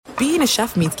being a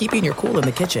chef means keeping your cool in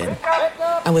the kitchen.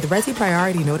 And with Resi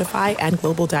Priority Notify and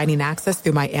Global Dining Access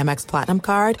through my Amex Platinum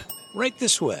card, right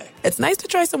this way. It's nice to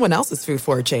try someone else's food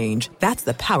for a change. That's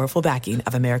the powerful backing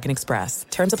of American Express.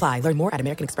 Terms apply. Learn more at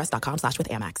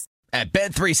americanexpress.com/withAmex. At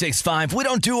Bet365, we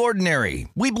don't do ordinary.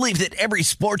 We believe that every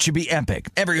sport should be epic.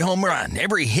 Every home run,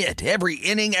 every hit, every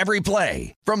inning, every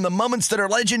play. From the moments that are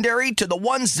legendary to the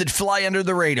ones that fly under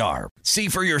the radar. See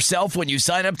for yourself when you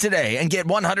sign up today and get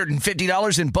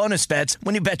 $150 in bonus bets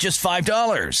when you bet just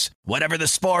 $5. Whatever the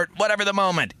sport, whatever the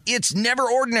moment, it's never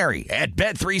ordinary at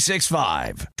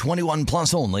Bet365. 21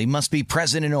 plus only. Must be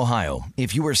present in Ohio.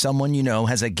 If you or someone you know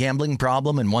has a gambling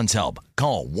problem and wants help,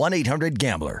 call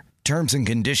 1-800-GAMBLER. Terms and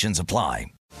conditions apply.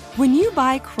 When you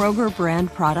buy Kroger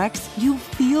brand products, you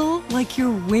feel like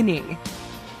you're winning.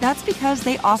 That's because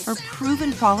they offer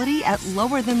proven quality at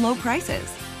lower than low prices.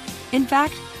 In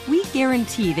fact, we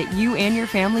guarantee that you and your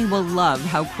family will love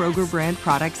how Kroger brand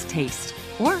products taste,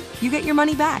 or you get your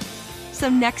money back. So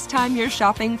next time you're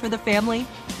shopping for the family,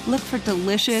 look for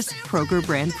delicious Kroger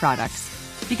brand products,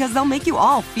 because they'll make you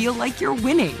all feel like you're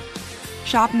winning.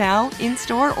 Shop now,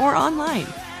 in-store, or online.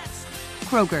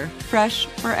 Kroger, fresh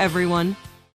for everyone.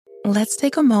 Let's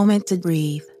take a moment to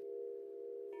breathe.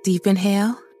 Deep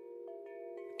inhale.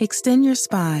 Extend your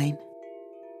spine.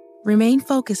 Remain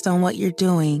focused on what you're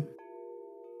doing.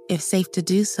 If safe to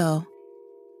do so,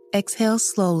 exhale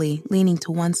slowly, leaning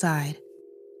to one side.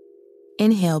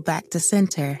 Inhale back to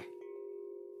center.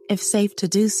 If safe to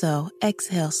do so,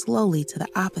 exhale slowly to the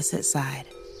opposite side.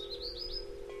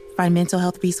 Find mental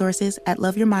health resources at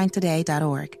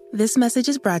loveyourmindtoday.org. This message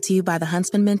is brought to you by the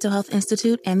Huntsman Mental Health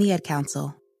Institute and the Ad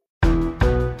Council.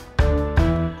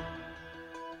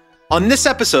 On this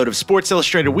episode of Sports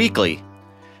Illustrated Weekly,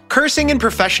 cursing in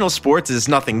professional sports is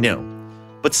nothing new.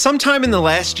 But sometime in the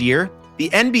last year, the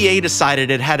NBA decided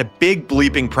it had a big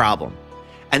bleeping problem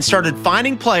and started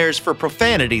fining players for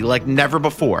profanity like never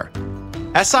before.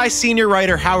 SI senior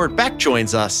writer Howard Beck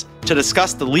joins us to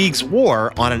discuss the league's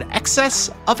war on an excess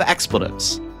of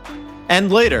expletives.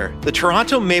 And later, the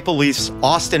Toronto Maple Leafs'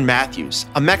 Austin Matthews,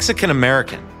 a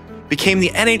Mexican-American, became the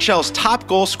NHL's top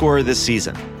goal scorer this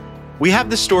season. We have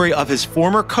the story of his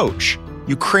former coach,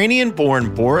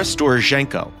 Ukrainian-born Boris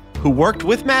Dorozhenko, who worked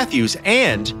with Matthews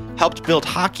and helped build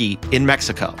hockey in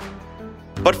Mexico.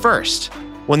 But first,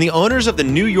 when the owners of the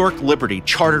New York Liberty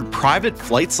chartered private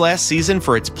flights last season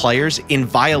for its players in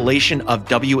violation of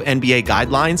WNBA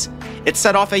guidelines, it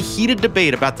set off a heated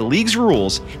debate about the league's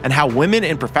rules and how women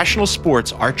in professional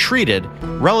sports are treated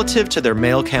relative to their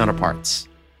male counterparts.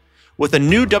 With a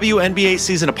new WNBA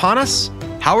season upon us,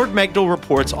 Howard Megdal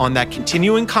reports on that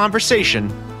continuing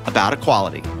conversation about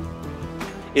equality.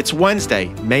 It's Wednesday,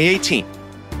 May 18th.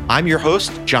 I'm your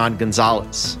host, John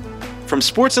Gonzalez. From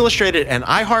Sports Illustrated and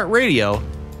iHeartRadio,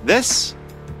 this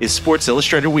is Sports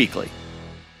Illustrated Weekly.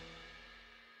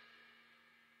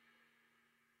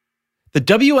 The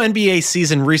WNBA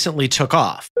season recently took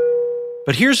off,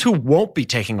 but here's who won't be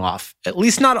taking off, at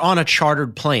least not on a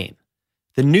chartered plane: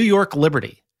 the New York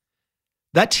Liberty.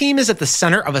 That team is at the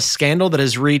center of a scandal that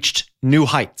has reached new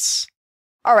heights.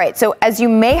 All right, so as you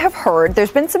may have heard,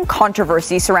 there's been some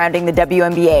controversy surrounding the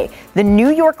WNBA. The New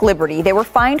York Liberty, they were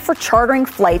fined for chartering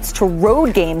flights to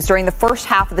road games during the first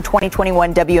half of the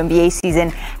 2021 WNBA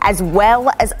season, as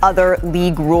well as other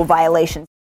league rule violations.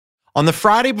 On the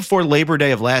Friday before Labor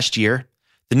Day of last year,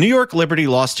 the New York Liberty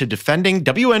lost to defending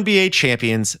WNBA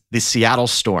champions, the Seattle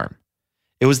Storm.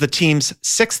 It was the team's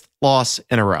sixth loss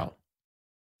in a row.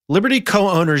 Liberty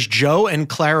co-owners Joe and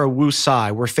Clara Wu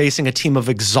Tsai were facing a team of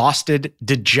exhausted,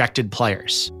 dejected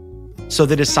players. So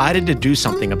they decided to do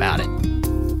something about it.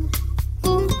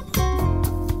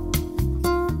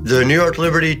 The New York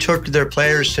Liberty took their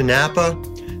players to Napa.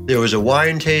 There was a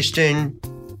wine tasting.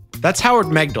 That's Howard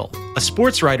Megdal, a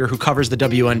sports writer who covers the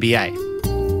WNBA.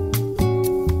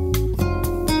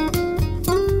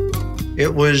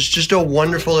 It was just a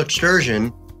wonderful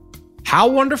excursion. How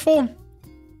wonderful?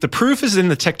 The proof is in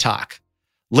the TikTok.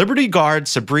 Liberty guard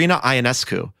Sabrina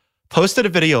Ionescu posted a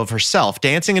video of herself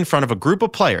dancing in front of a group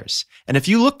of players, and if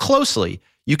you look closely,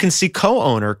 you can see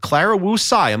co-owner Clara Wu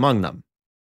Tsai among them.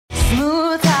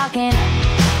 Smooth talking,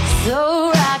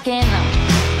 so rocking.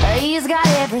 He's got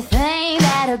everything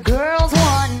that a girl's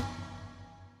want.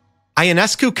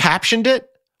 Ionescu captioned it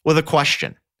with a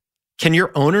question: can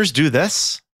your owners do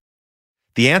this?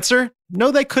 The answer: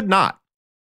 no, they could not.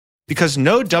 Because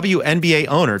no WNBA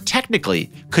owner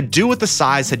technically could do what the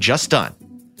Tsais had just done: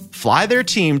 fly their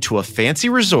team to a fancy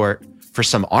resort for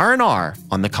some R&R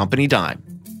on the company dime.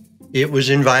 It was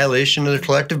in violation of the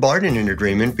collective bargaining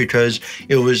agreement because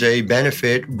it was a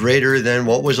benefit greater than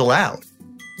what was allowed.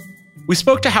 We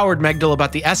spoke to Howard Megdal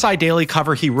about the SI Daily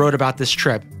cover he wrote about this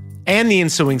trip and the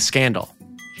ensuing scandal.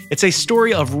 It's a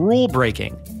story of rule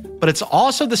breaking, but it's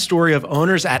also the story of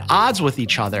owners at odds with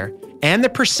each other and the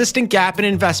persistent gap in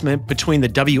investment between the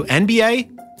WNBA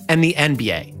and the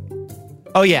NBA.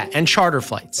 Oh yeah, and charter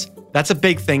flights. That's a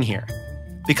big thing here.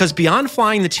 Because beyond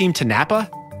flying the team to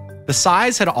Napa, the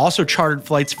Size had also chartered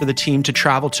flights for the team to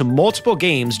travel to multiple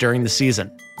games during the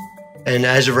season. And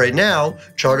as of right now,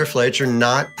 charter flights are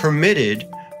not permitted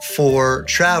for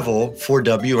travel for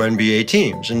WNBA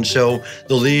teams. And so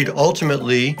the league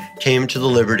ultimately came to the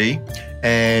Liberty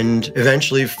and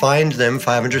eventually fined them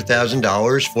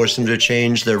 $500,000, forced them to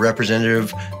change their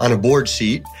representative on a board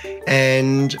seat.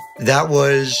 And that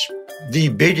was the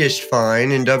biggest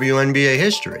fine in WNBA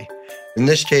history. In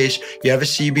this case, you have a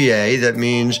CBA. That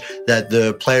means that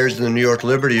the players in the New York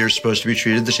Liberty are supposed to be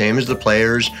treated the same as the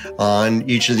players on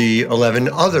each of the 11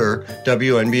 other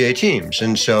WNBA teams.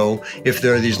 And so if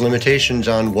there are these limitations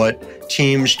on what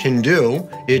teams can do,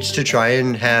 it's to try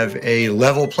and have a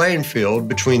level playing field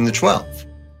between the 12.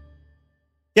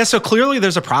 Yeah, so clearly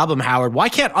there's a problem, Howard. Why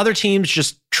can't other teams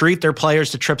just treat their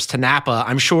players to trips to Napa?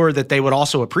 I'm sure that they would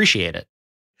also appreciate it.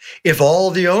 If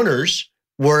all the owners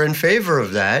were in favor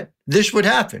of that, this would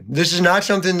happen. This is not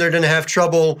something they're going to have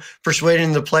trouble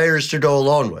persuading the players to go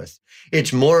along with.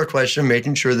 It's more a question of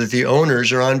making sure that the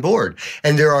owners are on board.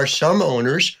 And there are some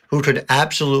owners who could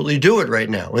absolutely do it right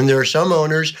now. And there are some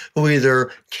owners who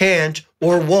either can't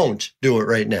or won't do it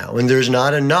right now. And there's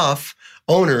not enough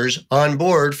owners on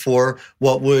board for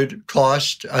what would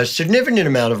cost a significant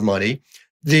amount of money.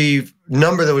 The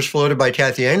number that was floated by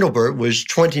Kathy Engelbert was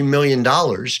 $20 million.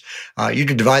 You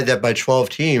could divide that by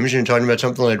 12 teams. You're talking about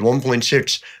something like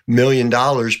 $1.6 million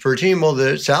per team. Well,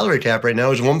 the salary cap right now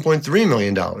is $1.3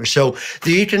 million. So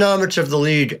the economics of the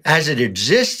league as it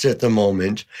exists at the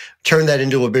moment turn that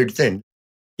into a big thing.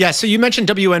 Yeah, so you mentioned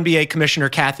WNBA Commissioner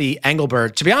Kathy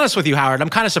Engelbert. To be honest with you, Howard, I'm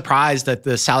kind of surprised that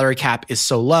the salary cap is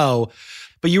so low.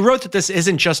 But you wrote that this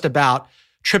isn't just about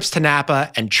trips to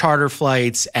Napa and charter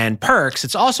flights and perks.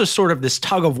 It's also sort of this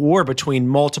tug of war between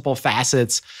multiple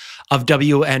facets of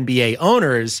WNBA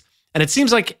owners. And it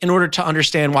seems like in order to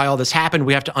understand why all this happened,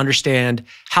 we have to understand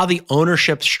how the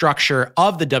ownership structure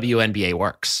of the WNBA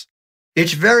works.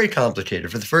 It's very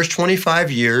complicated. For the first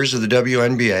 25 years of the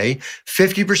WNBA,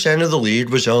 50% of the league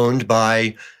was owned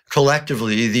by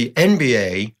collectively the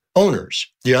NBA owners.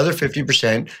 The other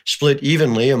 50% split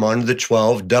evenly among the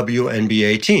 12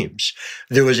 WNBA teams.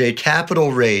 There was a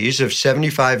capital raise of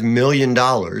 $75 million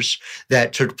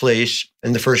that took place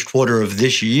in the first quarter of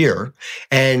this year,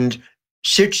 and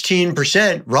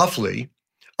 16% roughly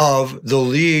of the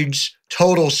league's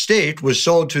total stake was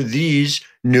sold to these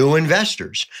new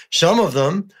investors. Some of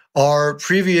them are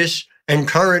previous and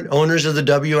current owners of the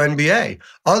WNBA.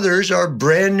 Others are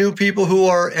brand new people who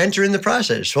are entering the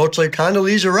process, folks like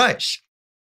Condoleezza Rice.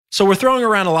 So we're throwing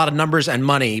around a lot of numbers and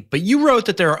money, but you wrote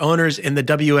that there are owners in the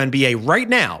WNBA right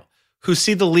now who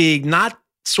see the league not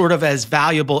sort of as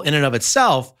valuable in and of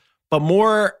itself, but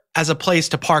more as a place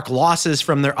to park losses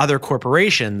from their other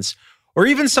corporations, or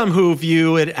even some who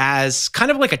view it as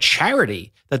kind of like a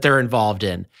charity that they're involved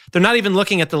in. They're not even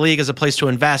looking at the league as a place to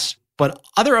invest, but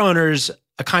other owners,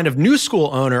 a kind of new school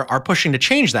owner, are pushing to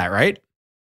change that, right?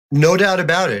 No doubt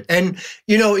about it. And,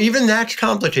 even that's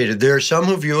complicated. There are some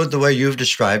who view it the way you've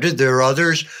described it. There are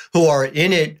others who are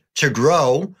in it to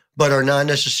grow, but are not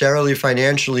necessarily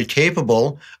financially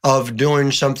capable of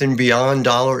doing something beyond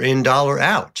dollar in, dollar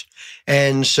out.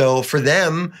 And so for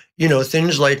them,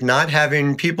 things like not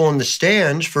having people in the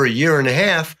stands for a year and a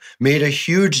half made a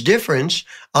huge difference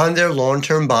on their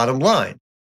long-term bottom line.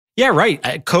 Yeah, right.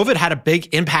 COVID had a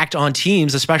big impact on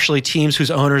teams, especially teams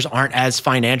whose owners aren't as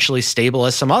financially stable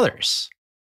as some others.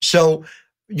 So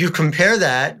you compare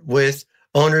that with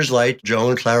owners like Joe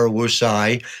and Clara Wu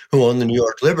Tsai, who own the New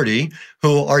York Liberty,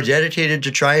 who are dedicated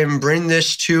to try and bring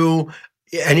this to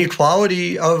an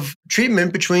equality of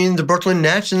treatment between the Brooklyn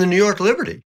Nets and the New York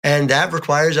Liberty. And that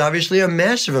requires obviously a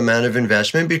massive amount of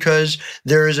investment because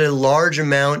there is a large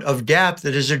amount of gap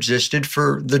that has existed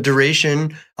for the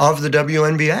duration of the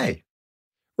WNBA.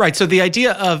 Right. So the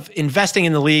idea of investing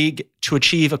in the league to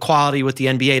achieve equality with the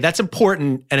NBA, that's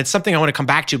important. And it's something I want to come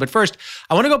back to. But first,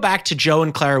 I want to go back to Joe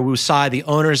and Clara Wu Tsai, the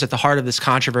owners at the heart of this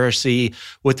controversy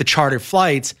with the chartered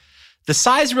flights. The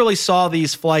Tsais really saw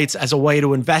these flights as a way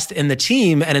to invest in the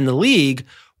team and in the league,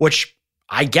 which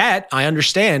I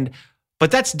understand. But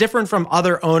that's different from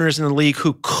other owners in the league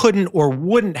who couldn't or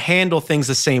wouldn't handle things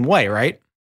the same way, right?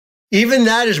 Even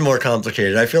that is more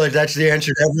complicated. I feel like that's the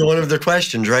answer to every one of the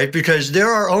questions, right? Because there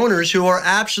are owners who are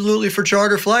absolutely for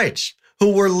charter flights,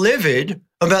 who were livid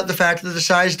about the fact that the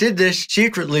size did this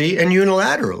secretly and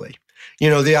unilaterally.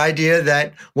 The idea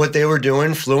that what they were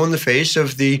doing flew in the face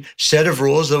of the set of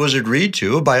rules that was agreed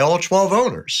to by all 12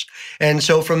 owners. And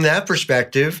so from that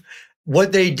perspective,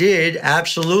 what they did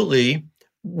absolutely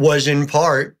was in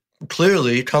part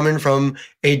clearly coming from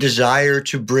a desire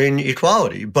to bring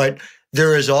equality. But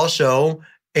there is also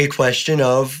a question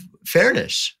of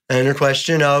fairness and a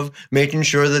question of making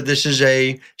sure that this is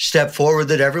a step forward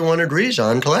that everyone agrees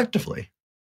on collectively.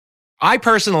 I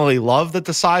personally love that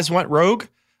the size went rogue.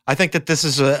 I think that this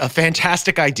is a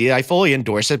fantastic idea. I fully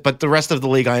endorse it, but the rest of the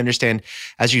league, I understand,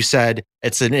 as you said,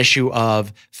 it's an issue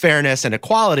of fairness and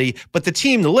equality, but the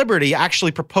team, the Liberty,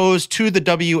 actually proposed to the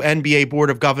WNBA Board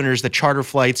of Governors that charter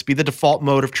flights be the default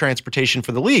mode of transportation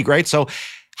for the league, right? So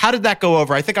how did that go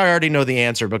over? I think I already know the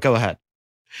answer, but go ahead.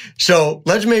 So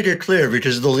let's make it clear,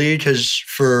 because the league has,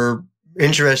 for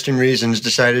interesting reasons,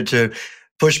 decided to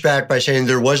push back by saying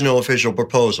there was no official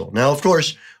proposal. Now, of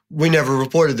course, we never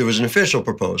reported there was an official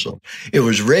proposal. It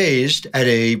was raised at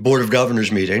a Board of Governors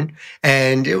meeting,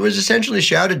 and it was essentially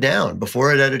shouted down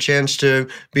before it had a chance to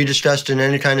be discussed in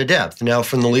any kind of depth. Now,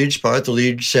 from the league's part, the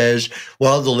league says,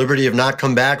 well, the Liberty have not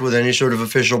come back with any sort of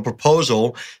official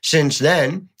proposal since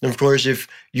then. Of course, if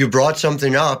you brought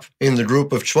something up in the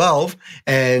group of 12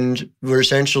 and were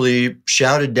essentially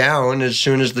shouted down as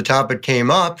soon as the topic came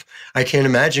up, I can't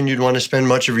imagine you'd want to spend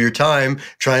much of your time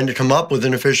trying to come up with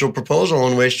an official proposal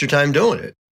and waste your time doing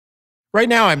it. Right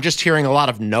now, I'm just hearing a lot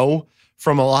of no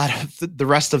from a lot of the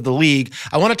rest of the league.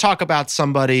 I want to talk about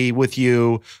somebody with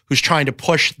you who's trying to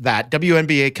push that.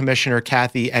 WNBA Commissioner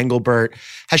Kathy Engelbert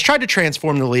has tried to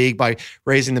transform the league by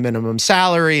raising the minimum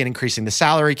salary and increasing the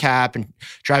salary cap and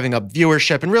driving up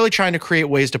viewership and really trying to create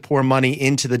ways to pour money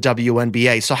into the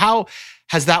WNBA. So how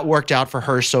has that worked out for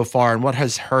her so far, and what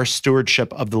has her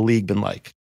stewardship of the league been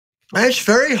like? It's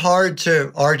very hard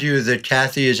to argue that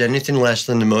Kathy is anything less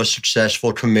than the most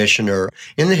successful commissioner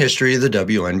in the history of the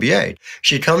WNBA.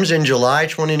 She comes in July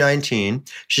 2019.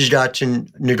 She's got to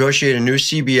negotiate a new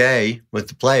CBA with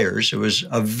the players. It was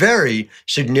a very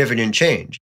significant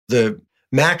change. The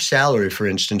max salary, for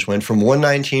instance, went from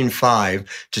 $119.5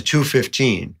 to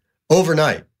 $215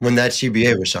 overnight when that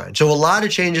CBA was signed. So a lot of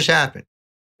changes happened.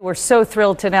 We're so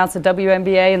thrilled to announce the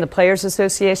WNBA and the Players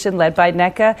Association, led by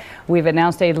NECA. We've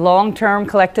announced a long-term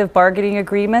collective bargaining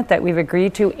agreement that we've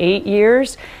agreed to 8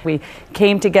 years. We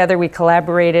came together, we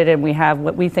collaborated, and we have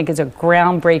what we think is a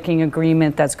groundbreaking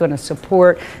agreement that's going to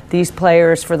support these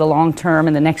players for the long term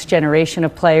and the next generation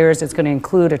of players. It's going to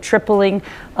include a tripling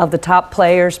of the top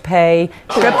players' pay.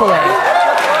 Tripling.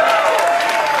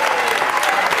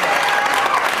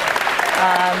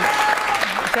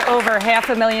 To over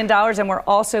 $500,000, and we're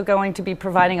also going to be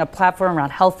providing a platform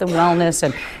around health and wellness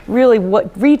and really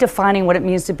redefining what it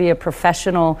means to be a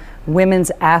professional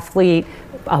women's athlete,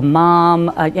 a mom.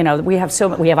 We have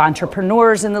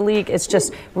entrepreneurs in the league. It's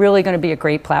just really going to be a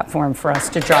great platform for us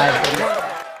to drive.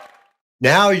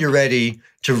 Now you're ready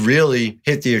to really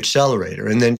hit the accelerator.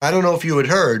 And then I don't know if you had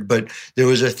heard, but there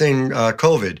was a thing,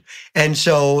 COVID. And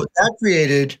so that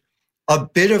created a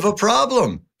bit of a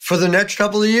problem for the next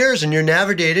couple of years, and you're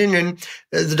navigating, and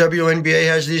the WNBA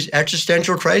has these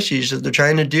existential crises that they're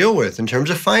trying to deal with in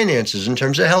terms of finances, in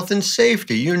terms of health and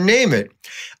safety, you name it.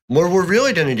 Where we're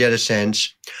really going to get a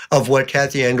sense of what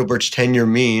Kathy Engelbert's tenure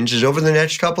means is over the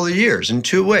next couple of years in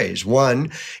two ways. One,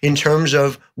 in terms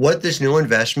of what this new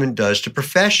investment does to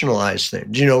professionalize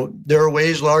things. There are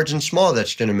ways large and small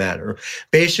that's going to matter.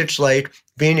 Basics like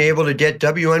being able to get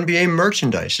WNBA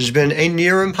merchandise has been a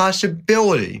near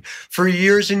impossibility for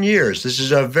years and years. This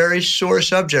is a very sore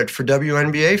subject for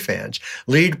WNBA fans.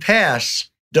 League Pass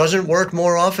doesn't work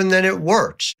more often than it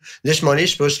works. This money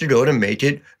is supposed to go to make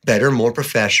it better, more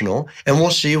professional, and we'll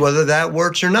see whether that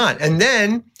works or not. And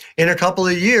then in a couple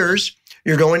of years,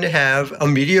 you're going to have a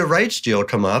media rights deal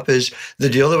come up, as the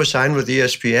deal that was signed with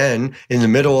ESPN in the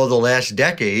middle of the last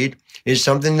decade is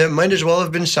something that might as well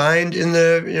have been signed in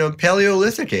the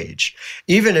Paleolithic age.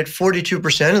 Even at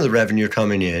 42% of the revenue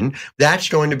coming in, that's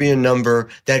going to be a number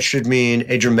that should mean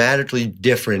a dramatically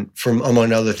different, from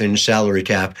among other things, salary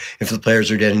cap if the players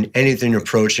are getting anything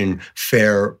approaching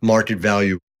fair market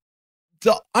value.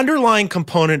 The underlying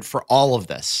component for all of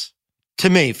this,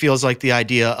 to me, feels like the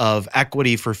idea of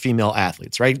equity for female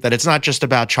athletes, right? That it's not just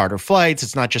about charter flights,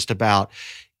 it's not just about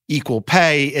equal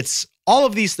pay, it's all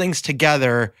of these things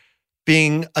together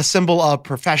being a symbol of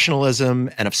professionalism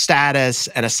and of status,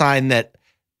 and a sign that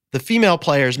the female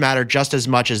players matter just as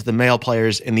much as the male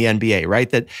players in the NBA, right?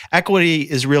 That equity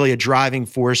is really a driving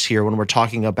force here when we're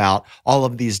talking about all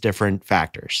of these different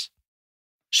factors.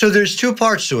 So there's two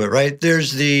parts to it, right?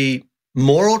 There's the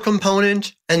moral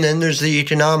component, and then there's the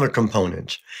economic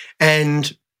component.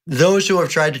 And those who have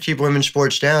tried to keep women's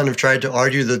sports down have tried to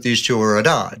argue that these two are at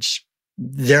odds.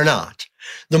 They're not.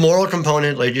 The moral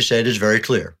component, like you said, is very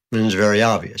clear and is very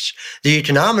obvious. The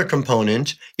economic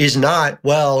component is not,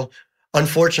 well,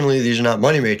 unfortunately, these are not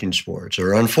money-making sports,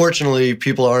 or unfortunately,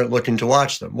 people aren't looking to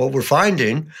watch them. What we're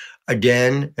finding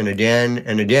again and again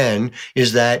and again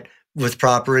is that with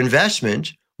proper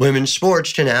investment, women's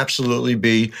sports can absolutely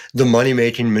be the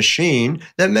money-making machine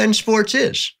that men's sports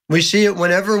is. We see it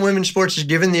whenever women's sports is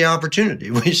given the opportunity.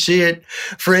 We see it,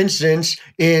 for instance,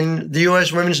 in the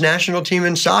U.S. women's national team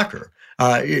in soccer.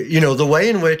 The way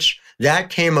in which that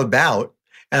came about,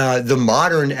 the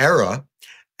modern era,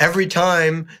 every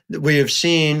time that we have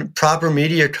seen proper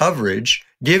media coverage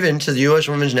given to the U.S.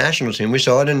 women's national team. We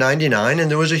saw it in 99, and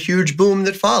there was a huge boom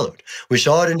that followed. We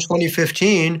saw it in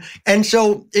 2015. And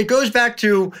so it goes back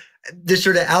to this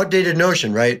sort of outdated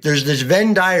notion, right? There's this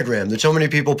Venn diagram that so many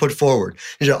people put forward.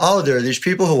 You say, oh, there are these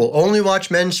people who will only watch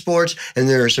men's sports, and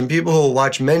there are some people who will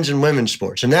watch men's and women's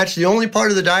sports. And that's the only part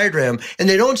of the diagram. And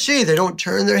they don't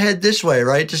turn their head this way,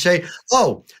 right? To say,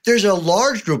 oh, there's a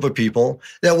large group of people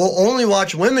that will only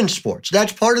watch women's sports.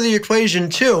 That's part of the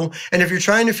equation too. And if you're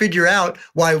trying to figure out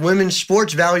why women's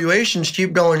sports valuations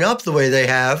keep going up the way they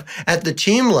have at the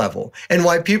team level, and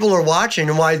why people are watching,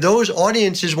 and why those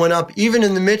audiences went up even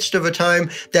in the midst of a time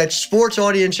that sports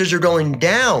audiences are going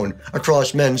down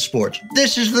across men's sports.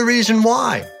 This is the reason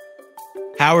why.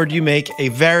 Howard, you make a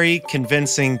very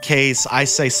convincing case. I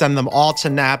say send them all to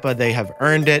Napa. They have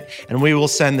earned it, and we will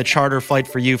send the charter flight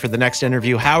for you for the next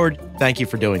interview. Howard, thank you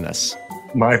for doing this.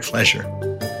 My pleasure.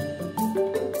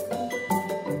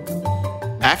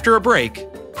 After a break,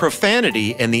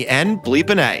 profanity in the N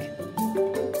bleepin' A.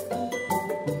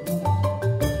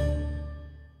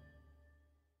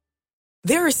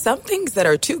 There are some things that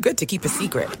are too good to keep a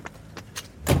secret.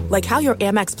 Like how your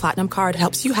Amex Platinum card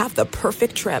helps you have the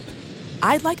perfect trip.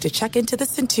 I'd like to check into the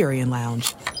Centurion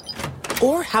Lounge.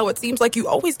 Or how it seems like you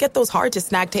always get those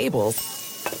hard-to-snag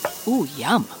tables. Ooh,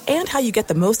 yum. And how you get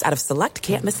the most out of select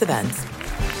can't-miss events.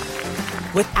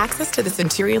 With access to the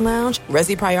Centurion Lounge,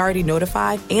 Resi Priority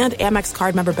Notified, and Amex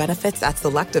card member benefits at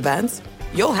select events,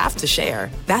 you'll have to share.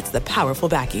 That's the powerful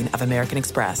backing of American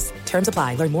Express. Terms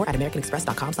apply. Learn more at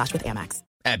americanexpress.com/withAmex.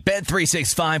 At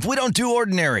Bet365, we don't do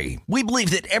ordinary. We believe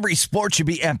that every sport should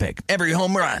be epic. Every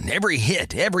home run, every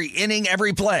hit, every inning,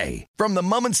 every play. From the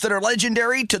moments that are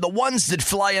legendary to the ones that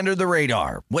fly under the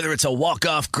radar. Whether it's a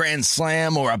walk-off grand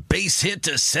slam or a base hit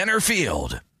to center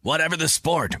field. Whatever the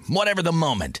sport, whatever the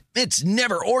moment, it's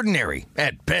never ordinary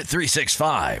at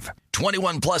Bet365.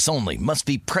 21 plus only. Must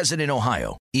be present in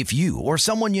Ohio. If you or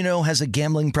someone you know has a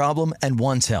gambling problem and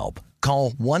wants help, call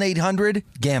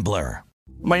 1-800-GAMBLER.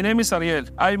 My name is Ariel.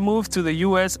 I moved to the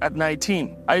U.S. at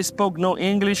 19. I spoke no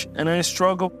English and I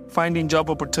struggled finding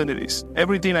job opportunities.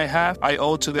 Everything I have, I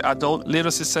owe to the Adult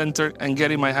Literacy Center and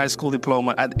getting my high school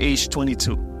diploma at age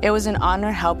 22. It was an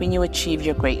honor helping you achieve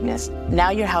your greatness. Now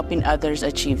you're helping others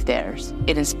achieve theirs.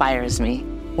 It inspires me.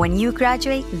 When you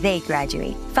graduate, they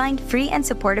graduate. Find free and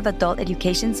supportive adult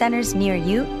education centers near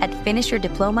you at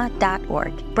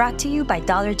finishyourdiploma.org. Brought to you by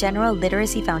Dollar General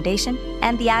Literacy Foundation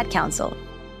and the Ad Council.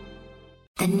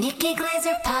 The Nikki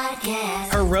Glaser Podcast.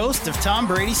 Her roast of Tom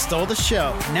Brady stole the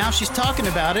show. Now she's talking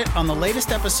about it on the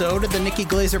latest episode of the Nikki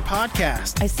Glaser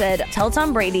Podcast. I said, tell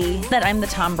Tom Brady that I'm the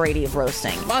Tom Brady of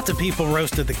roasting. Lots of people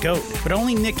roasted the GOAT, but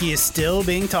only Nikki is still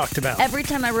being talked about. Every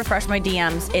time I refresh my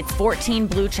DMs, it's 14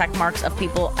 blue check marks of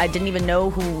people I didn't even know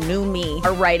who knew me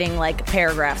are writing like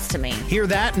paragraphs to me. Hear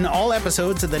that in all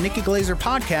episodes of the Nikki Glaser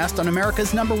Podcast on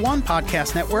America's #1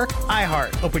 podcast network,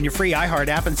 iHeart. Open your free iHeart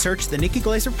app and search the Nikki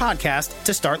Glaser Podcast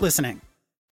to start listening.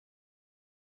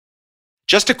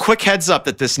 Just a quick heads up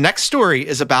that this next story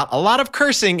is about a lot of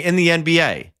cursing in the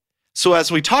NBA. So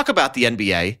as we talk about the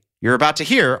NBA, you're about to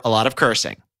hear a lot of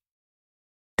cursing.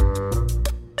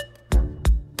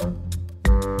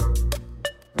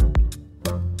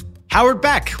 Howard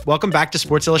Beck, welcome back to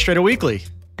Sports Illustrated Weekly.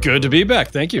 Good to be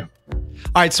back. Thank you.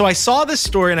 All right, so I saw this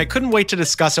story and I couldn't wait to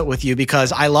discuss it with you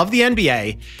because I love the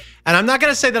NBA. And I'm not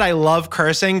going to say that I love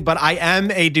cursing, but I am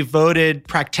a devoted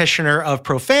practitioner of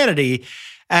profanity.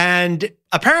 And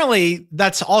apparently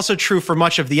that's also true for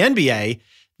much of the NBA.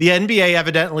 The NBA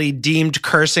evidently deemed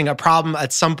cursing a problem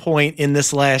at some point in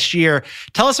this last year.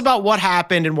 Tell us about what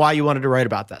happened and why you wanted to write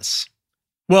about this.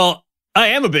 Well, I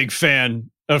am a big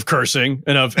fan of cursing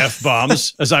and of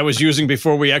F-bombs, as I was using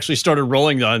before we actually started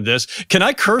rolling on this. Can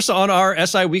I curse on our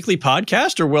SI Weekly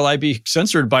podcast, or will I be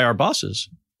censored by our bosses?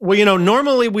 Well,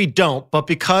 normally we don't, but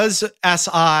because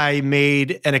SI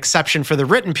made an exception for the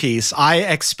written piece, I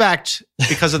expect,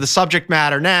 because of the subject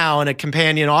matter now and a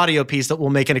companion audio piece, that we'll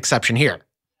make an exception here.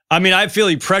 I mean, I'm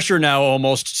feeling pressure now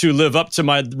almost to live up to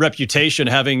my reputation,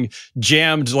 having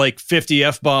jammed like 50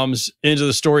 F-bombs into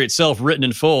the story itself, written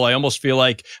in full. I almost feel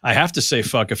like I have to say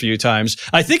fuck a few times.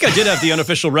 I think I did have the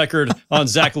unofficial record on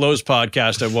Zach Lowe's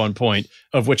podcast at one point,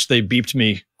 of which they beeped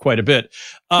me quite a bit.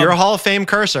 You're a Hall of Fame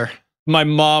cursor. My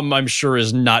mom, I'm sure,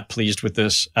 is not pleased with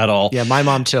this at all. Yeah, my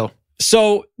mom too.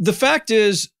 So the fact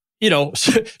is,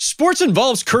 sports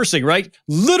involves cursing, right?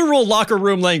 Literal locker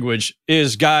room language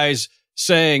is guys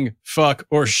saying fuck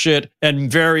or shit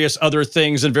and various other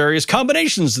things and various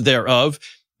combinations thereof.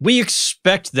 We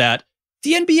expect that.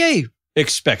 The NBA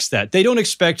expects that. They don't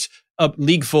expect a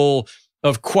league full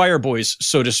of choir boys,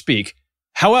 so to speak.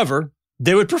 However,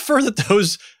 they would prefer that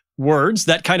those words,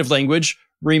 that kind of language,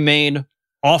 remain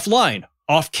offline,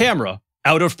 off camera,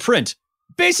 out of print,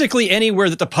 basically anywhere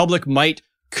that the public might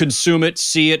consume it,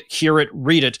 see it, hear it,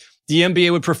 read it. The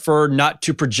NBA would prefer not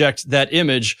to project that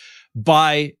image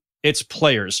by its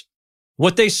players.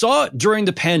 What they saw during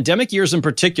the pandemic years in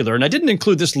particular, and I didn't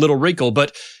include this little wrinkle,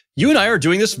 but you and I are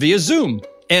doing this via Zoom,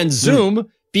 and Zoom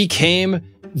became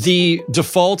the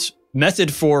default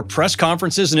method for press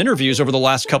conferences and interviews over the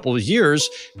last couple of years,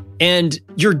 and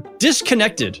you're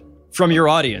disconnected from your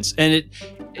audience. And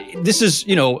this is,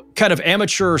 kind of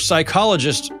amateur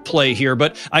psychologist play here,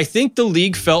 but I think the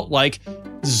league felt like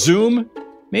Zoom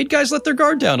made guys let their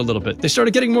guard down a little bit. They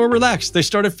started getting more relaxed. They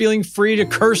started feeling free to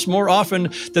curse more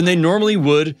often than they normally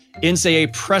would in, say, a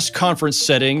press conference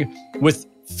setting with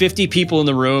 50 people in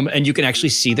the room, and you can actually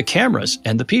see the cameras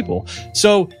and the people.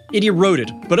 So it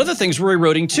eroded, but other things were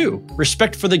eroding too.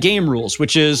 Respect for the game rules,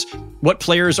 which is what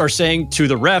players are saying to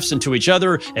the refs and to each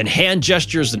other, and hand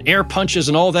gestures and air punches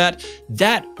and all that.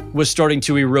 That was starting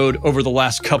to erode over the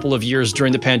last couple of years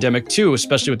during the pandemic too,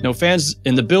 especially with no fans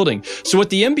in the building. So what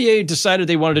the NBA decided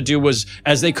they wanted to do was,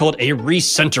 as they called, a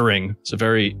recentering. It's a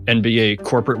very NBA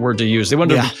corporate word to use. They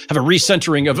wanted to have a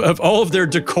recentering of all of their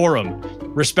decorum.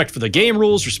 Respect for the game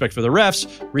rules, respect for the refs,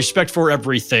 respect for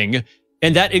everything.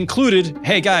 And that included,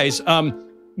 hey guys,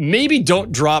 maybe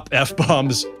don't drop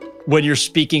F-bombs when you're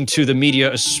speaking to the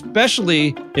media,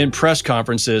 especially in press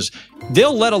conferences.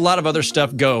 They'll let a lot of other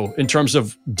stuff go in terms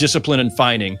of discipline and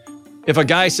fining. If a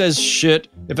guy says shit,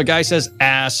 if a guy says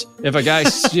ass, if a guy,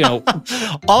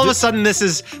 all of a sudden this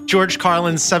is George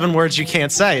Carlin's 7 words you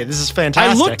can't say. This is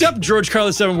fantastic. I looked up George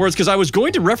Carlin's 7 words because I was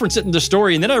going to reference it in the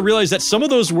story, and then I realized that some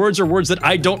of those words are words that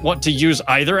I don't want to use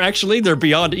either, actually. They're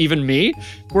beyond even me.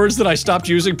 Words that I stopped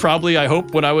using probably, I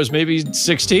hope, when I was maybe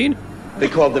 16. They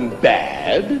called them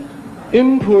bad,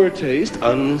 in poor taste,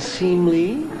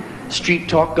 unseemly, street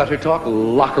talk, gutter talk,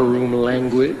 locker room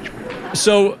language.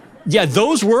 So yeah,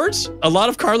 those words, a lot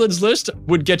of Carlin's list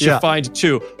would get you fined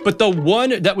too. But the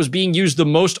one that was being used the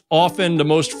most often, the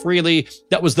most freely,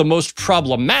 that was the most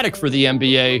problematic for the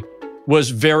NBA was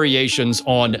variations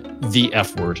on the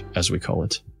F word, as we call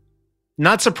it.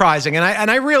 Not surprising.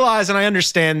 And I realize and I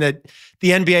understand that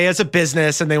the NBA is a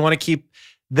business and they want to keep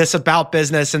this about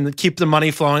business and keep the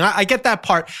money flowing. I get that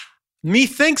part.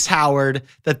 Methinks, Howard,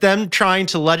 that them trying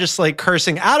to legislate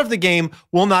cursing out of the game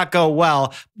will not go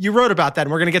well. You wrote about that,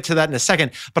 and we're going to get to that in a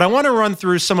second. But I want to run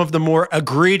through some of the more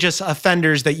egregious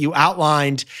offenders that you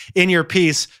outlined in your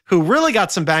piece who really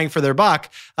got some bang for their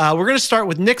buck. We're going to start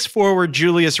with Knicks forward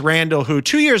Julius Randle, who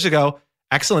 2 years ago,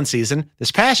 excellent season.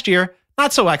 This past year,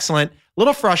 not so excellent, a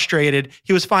little frustrated.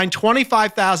 He was fined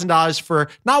 $25,000 for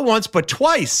not once, but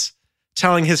twice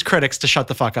telling his critics to shut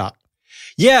the fuck up.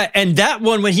 Yeah, and that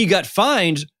one, when he got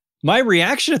fined, my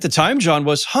reaction at the time, John,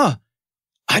 was,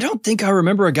 I don't think I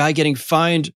remember a guy getting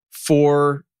fined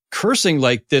for cursing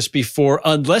like this before,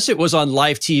 unless it was on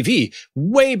live TV.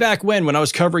 Way back when I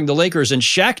was covering the Lakers, and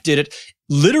Shaq did it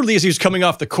literally as he was coming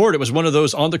off the court. It was one of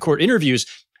those on-the-court interviews.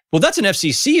 Well, that's an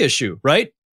FCC issue,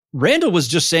 right? Randall was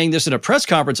just saying this in a press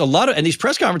conference. And these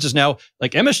press conferences now,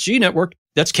 like MSG Network,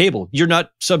 that's cable. You're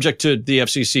not subject to the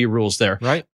FCC rules there.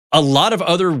 Right. A lot of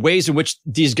other ways in which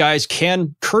these guys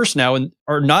can curse now and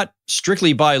are not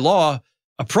strictly by law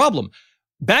a problem.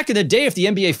 Back in the day, if the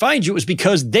NBA fined you, it was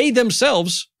because they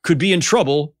themselves could be in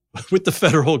trouble with the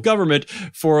federal government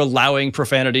for allowing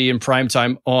profanity in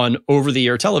primetime on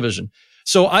over-the-air television.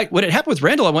 So when it happened with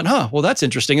Randall, I went, well, that's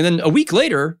interesting. And then a week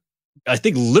later, I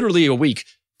think literally a week,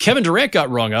 Kevin Durant got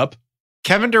rung up.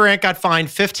 Kevin Durant got fined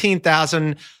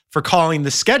 $15,000 for calling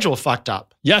the schedule fucked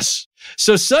up. Yes.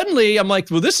 So suddenly I'm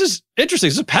like, well, this is interesting.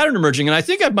 This is a pattern emerging. And I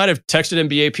think I might have texted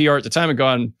NBA PR at the time and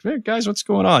gone, hey, guys, what's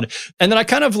going on? And then I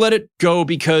kind of let it go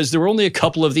because there were only a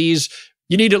couple of these.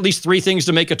 You need at least 3 things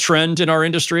to make a trend in our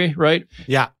industry, right?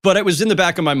 Yeah. But it was in the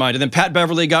back of my mind. And then Pat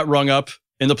Beverly got rung up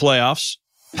in the playoffs.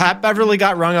 Pat Beverly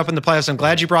got rung up in the playoffs. I'm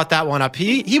glad you brought that one up.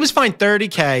 He was fined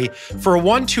 $30K for a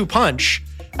 1-2 punch.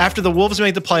 After the Wolves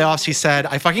made the playoffs, he said,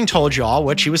 I fucking told y'all,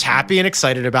 which he was happy and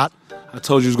excited about. I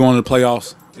told you it was going to the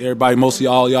playoffs. Everybody, mostly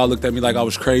all y'all looked at me like I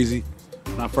was crazy.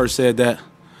 When I first said that,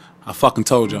 I fucking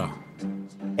told y'all.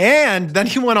 And then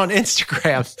he went on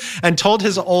Instagram and told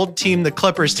his old team, the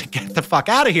Clippers, to get the fuck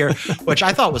out of here, which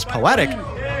I thought was poetic.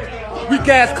 Weak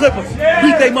ass Clippers.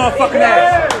 Beat they motherfucking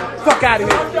ass. Fuck out of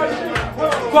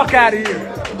here. Fuck out of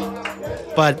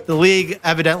here. But the league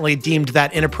evidently deemed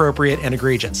that inappropriate and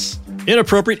egregious.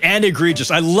 Inappropriate and egregious.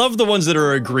 I love the ones that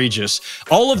are egregious.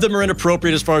 All of them are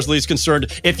inappropriate as far as the league's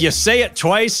concerned. If you say it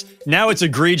twice, now it's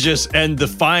egregious and the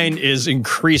fine is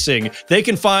increasing. They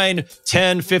can fine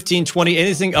 10, 15, 20,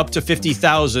 anything up to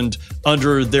 50,000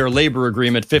 under their labor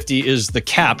agreement. 50 is the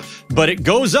cap, but it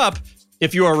goes up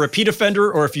if you are a repeat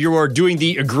offender or if you are doing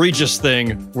the egregious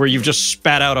thing where you've just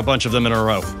spat out a bunch of them in a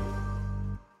row.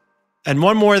 And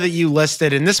one more that you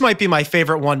listed, and this might be my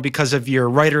favorite one because of your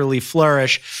writerly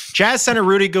flourish. Jazz center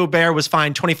Rudy Gobert was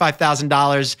fined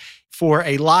 $25,000 for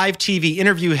a live TV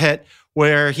interview hit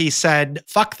where he said,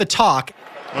 fuck the talk.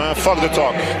 Fuck the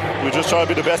talk. We just try to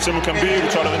be the best team we can be.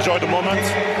 We try to enjoy the moment.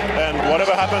 And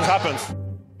whatever happens, happens.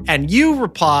 And you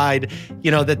replied,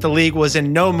 that the league was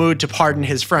in no mood to pardon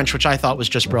his French, which I thought was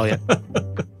just brilliant.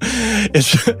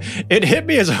 It hit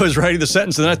me as I was writing the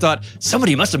sentence, and then I thought,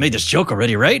 somebody must have made this joke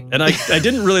already, right? And I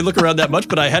didn't really look around that much,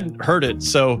 but I hadn't heard it.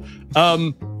 So,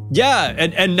 yeah.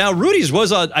 And now Rudy's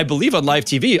was, I believe, on live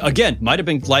TV. Again, might have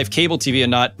been live cable TV and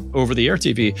not over-the-air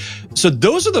TV. So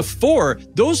those are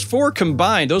those four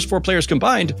players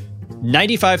combined,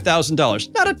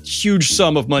 $95,000. Not a huge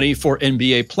sum of money for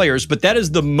NBA players, but that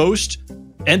is the most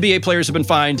NBA players have been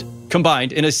fined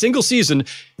combined in a single season,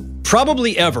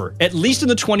 probably ever, at least in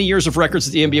the 20 years of records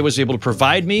that the NBA was able to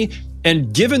provide me.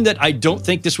 And given that I don't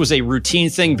think this was a routine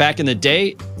thing back in the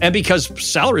day, and because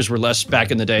salaries were less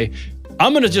back in the day,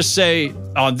 I'm going to just say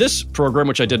on this program,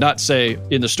 which I did not say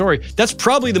in the story, that's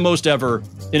probably the most ever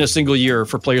in a single year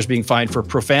for players being fined for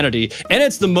profanity. And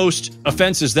it's the most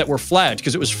offenses that were flagged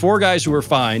because it was 4 guys who were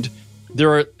fined. There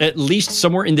are at least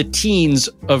somewhere in the teens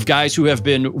of guys who have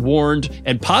been warned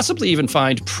and possibly even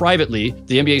fined privately.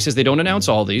 The NBA says they don't announce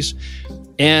all these.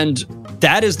 And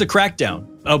that is the crackdown.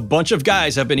 A bunch of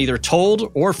guys have been either told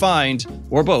or fined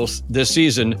or both this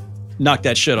season. Knock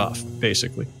that shit off,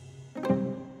 basically.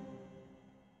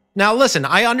 Now, listen,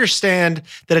 I understand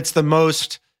that it's the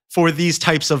most for these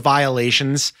types of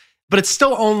violations, but it's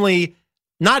still only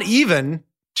not even,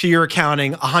 to your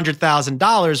accounting,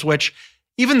 $100,000, which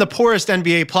even the poorest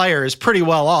NBA player is pretty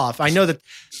well off. I know that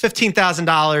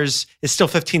 $15,000 is still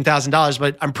 $15,000,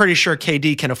 but I'm pretty sure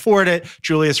KD can afford it.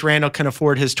 Julius Randle can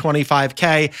afford his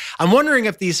 $25K. I'm wondering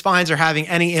if these fines are having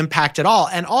any impact at all.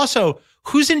 And also,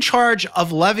 who's in charge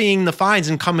of levying the fines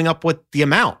and coming up with the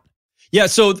amount? Yeah,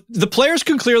 so the players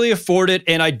can clearly afford it,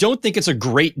 and I don't think it's a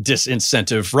great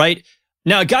disincentive, right?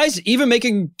 Now, guys even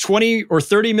making 20 or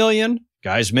 30 million,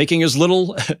 guys making as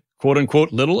little, quote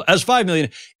unquote, little as 5 million,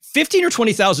 $15,000 or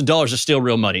 $20,000 is still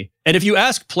real money. And if you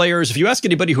ask players, if you ask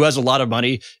anybody who has a lot of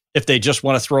money, if they just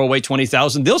want to throw away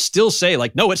 $20,000, they'll still say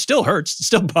like, no, it still hurts. It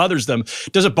still bothers them.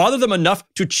 Does it bother them enough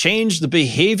to change the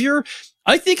behavior?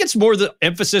 I think it's more the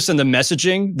emphasis and the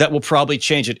messaging that will probably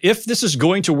change it. If this is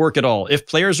going to work at all, if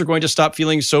players are going to stop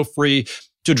feeling so free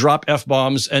to drop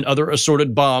F-bombs and other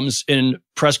assorted bombs in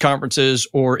press conferences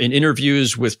or in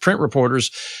interviews with print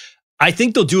reporters, I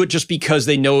think they'll do it just because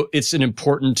they know it's an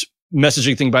important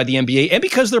messaging thing by the NBA and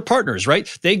because they're partners, right?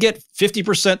 They get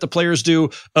 50%, the players do,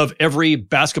 of every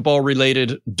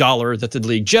basketball-related dollar that the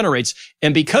league generates.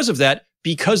 And because of that,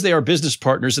 because they are business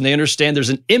partners and they understand there's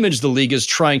an image the league is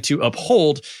trying to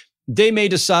uphold, they may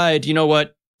decide, you know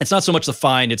what, it's not so much the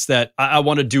fine, it's that I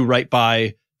want to do right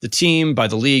by the team, by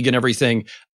the league and everything.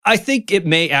 I think it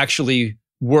may actually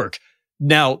work.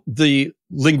 Now, the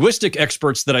linguistic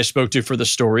experts that I spoke to for the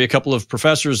story, a couple of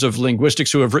professors of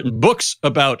linguistics who have written books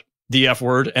about the F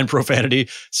word and profanity,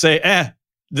 say,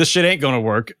 this shit ain't going to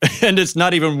work. And it's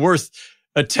not even worth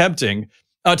attempting.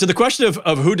 To the question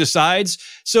of who decides,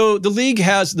 so the league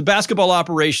has the basketball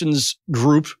operations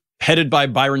group headed by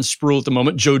Byron Spruill at the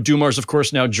moment. Joe Dumars, of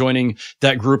course, now joining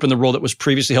that group in the role that was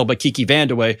previously held by Kiki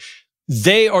Vandeweghe.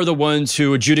 They are the ones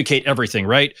who adjudicate everything,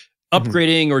 right?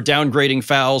 Upgrading or downgrading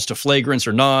fouls to flagrants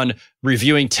or non,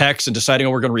 reviewing techs and deciding,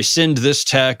 we're going to rescind this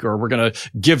tech or we're going to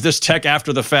give this tech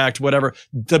after the fact, whatever.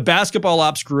 The basketball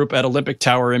ops group at Olympic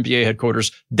Tower NBA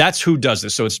headquarters, that's who does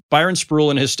this. So it's Byron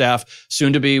Spruill and his staff,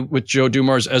 soon to be with Joe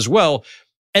Dumars as well.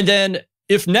 And then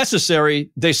if necessary,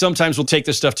 they sometimes will take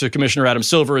this stuff to Commissioner Adam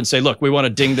Silver and say, look, we want to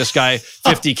ding this guy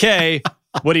 $50K.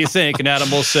 What do you think? And Adam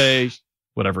will say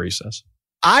whatever he says.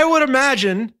 I would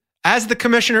imagine, as the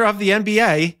commissioner of the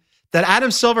NBA, that Adam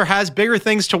Silver has bigger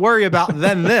things to worry about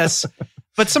than this.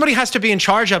 But somebody has to be in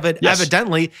charge of it,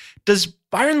 evidently. Does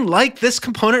Byron like this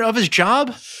component of his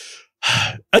job?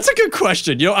 That's a good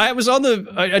question. You know,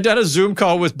 I did a Zoom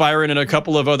call with Byron and a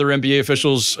couple of other NBA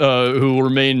officials who will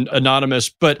remain anonymous,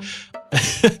 but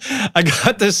I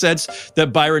got the sense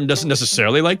that Byron doesn't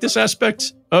necessarily like this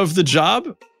aspect of the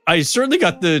job. I certainly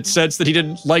got the sense that he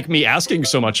didn't like me asking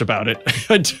so much about it.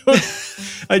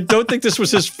 I don't think this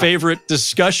was his favorite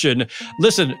discussion.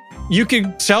 Listen, you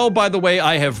can tell by the way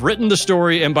I have written the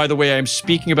story and by the way I'm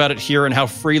speaking about it here and how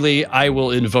freely I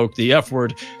will invoke the F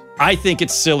word. I think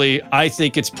it's silly. I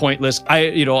think it's pointless.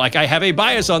 I have a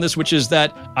bias on this, which is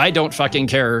that I don't fucking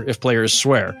care if players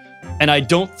swear. And I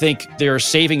don't think they're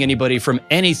saving anybody from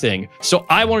anything. So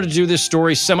I wanted to do this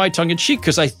story semi-tongue-in-cheek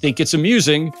because I think it's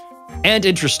amusing and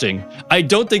interesting. I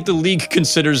don't think the league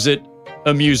considers it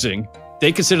amusing.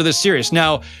 They consider this serious.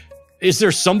 Now, is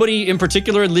there somebody in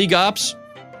particular in league ops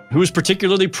who is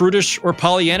particularly prudish or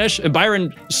Pollyannish? And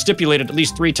Byron stipulated at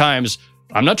least 3 times,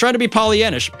 I'm not trying to be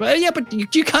Pollyannish, but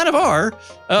you kind of are.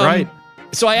 Right.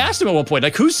 So I asked him at one point,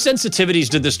 like, whose sensitivities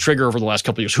did this trigger over the last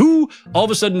couple of years? Who all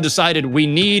of a sudden decided we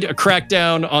need a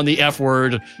crackdown on the F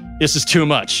word? This is too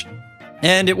much.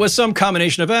 And it was some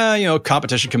combination of,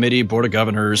 competition committee, board of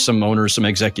governors, some owners, some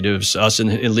executives, us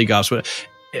in league ops.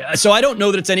 So I don't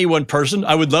know that it's any one person.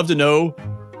 I would love to know.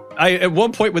 At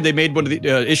one point when they made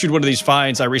issued one of these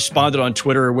fines, I responded on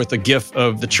Twitter with a GIF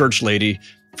of the church lady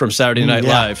from Saturday Night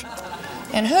Live.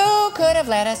 And who could have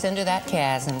led us into that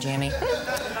chasm, Jimmy?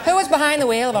 Who was behind the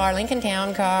wheel of our Lincoln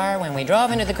Town car when we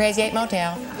drove into the Crazy 8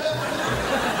 Motel?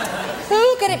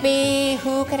 Who could it be?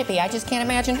 Who could it be? I just can't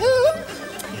imagine who.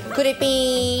 Could it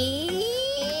be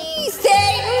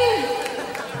Satan?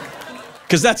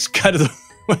 Because that's kind of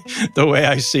the way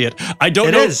I see it. I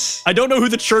don't know who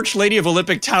the church lady of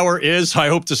Olympic Tower is. I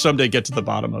hope to someday get to the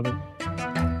bottom of it.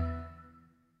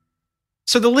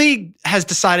 So the league has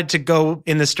decided to go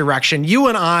in this direction. You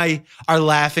and I are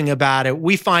laughing about it.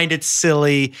 We find it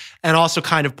silly and also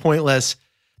kind of pointless.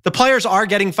 The players are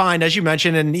getting fined, as you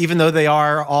mentioned, and even though they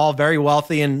are all very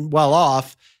wealthy and well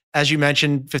off, as you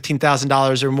mentioned,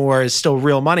 $15,000 or more is still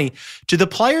real money. Do the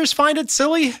players find it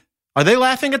silly? Are they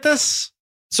laughing at this?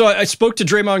 So I spoke to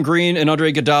Draymond Green and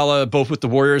Andre Iguodala, both with the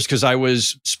Warriors, because I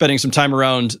was spending some time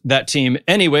around that team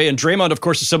anyway. And Draymond, of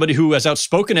course, is somebody who, as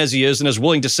outspoken as he is and as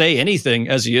willing to say anything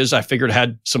as he is, I figured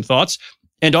had some thoughts.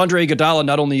 And Andre Iguodala,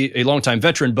 not only a longtime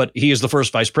veteran, but he is the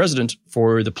first vice president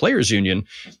for the Players Union.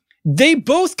 They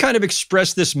both kind of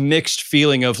expressed this mixed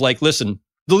feeling of like, listen,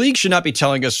 the league should not be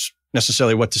telling us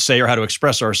necessarily what to say or how to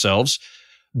express ourselves,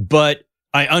 but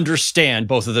I understand,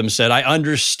 both of them said, I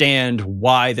understand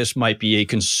why this might be a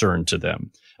concern to them.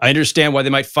 I understand why they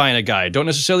might fine a guy. I don't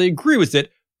necessarily agree with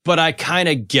it, but I kind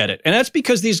of get it. And that's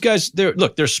because these guys,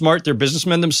 they're smart, they're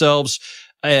businessmen themselves,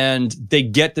 and they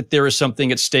get that there is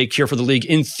something at stake here for the league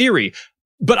in theory.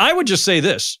 But I would just say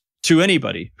this to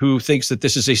anybody who thinks that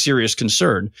this is a serious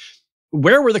concern.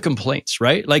 Where were the complaints,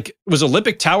 right? Like, was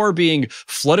Olympic Tower being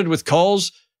flooded with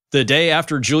calls the day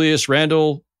after Julius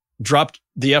Randle dropped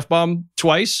the F-bomb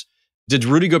twice? Did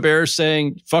Rudy Gobert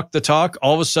saying, fuck the talk,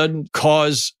 all of a sudden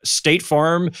cause State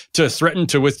Farm to threaten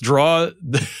to withdraw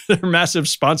their massive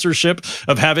sponsorship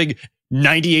of having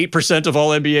 98% of all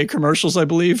NBA commercials, I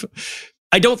believe?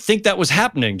 I don't think that was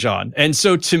happening, John. And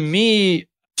so to me,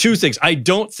 2 things. I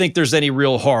don't think there's any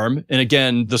real harm. And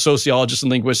again, the sociologists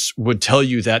and linguists would tell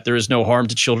you that there is no harm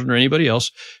to children or anybody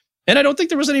else. And I don't think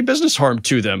there was any business harm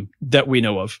to them that we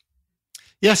know of.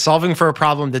 Yeah, solving for a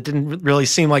problem that didn't really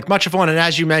seem like much of one. And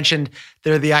as you mentioned,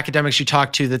 there are the academics you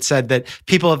talked to that said that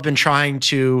people have been trying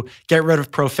to get rid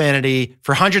of profanity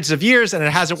for hundreds of years, and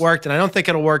it hasn't worked. And I don't think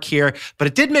it'll work here, but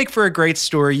it did make for a great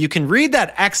story. You can read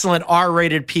that excellent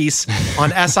R-rated piece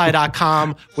on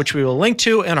SI.com, which we will link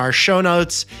to in our show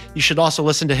notes. You should also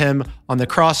listen to him on The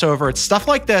Crossover. It's stuff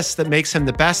like this that makes him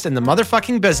the best in the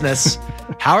motherfucking business.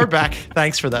 Howard Beck,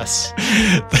 thanks for this.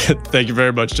 Thank you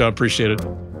very much, John. Appreciate it.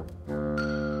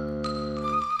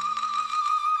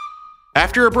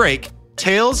 After a break,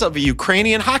 tales of a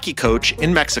Ukrainian hockey coach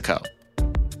in Mexico.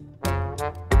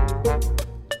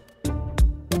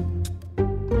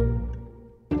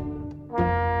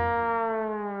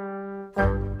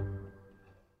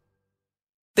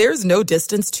 There's no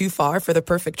distance too far for the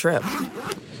perfect trip.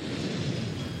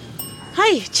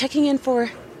 Hi, checking in for...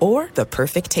 Or the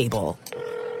perfect table.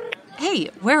 Hey,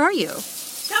 where are you?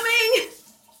 Coming!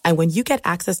 And when you get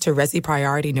access to Resi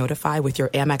Priority Notify with your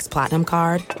Amex Platinum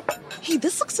card... Hey,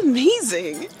 this looks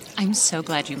amazing. I'm so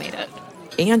glad you made it.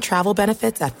 And travel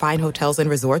benefits at fine hotels and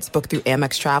resorts booked through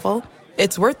Amex Travel,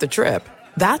 it's worth the trip.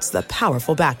 That's the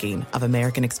powerful backing of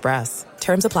American Express.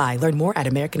 Terms apply. Learn more at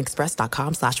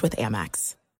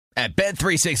americanexpress.com/withAmex. At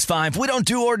Bet365, we don't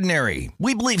do ordinary.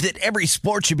 We believe that every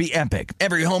sport should be epic.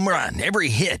 Every home run, every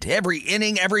hit, every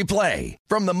inning, every play.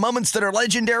 From the moments that are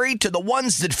legendary to the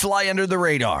ones that fly under the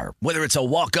radar. Whether it's a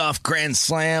walk-off grand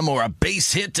slam or a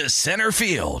base hit to center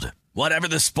field. Whatever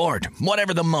the sport,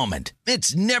 whatever the moment.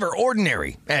 It's never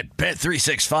ordinary at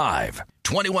Bet365.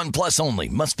 21 plus only.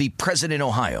 Must be present in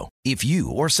Ohio. If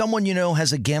you or someone you know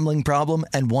has a gambling problem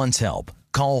and wants help,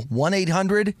 call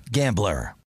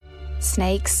 1-800-GAMBLER.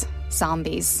 Snakes,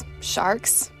 zombies,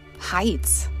 sharks,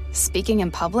 heights, speaking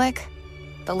in public.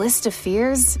 The list of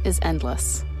fears is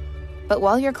endless. But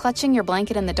while you're clutching your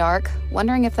blanket in the dark,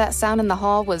 wondering if that sound in the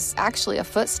hall was actually a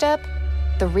footstep,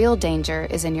 the real danger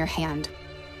is in your hand,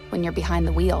 when you're behind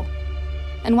the wheel.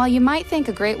 And while you might think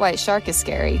a great white shark is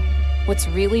scary, what's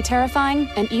really terrifying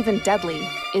and even deadly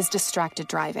is distracted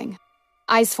driving.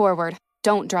 Eyes forward,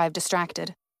 don't drive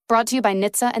distracted. Brought to you by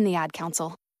NHTSA and the Ad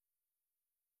Council.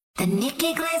 The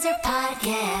Nikki Glaser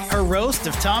Podcast. Her roast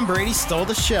of Tom Brady stole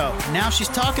the show. Now she's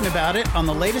talking about it on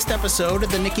the latest episode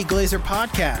of the Nikki Glaser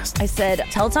Podcast. I said,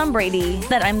 tell Tom Brady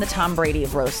that I'm the Tom Brady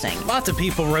of roasting. Lots of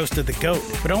people roasted the GOAT,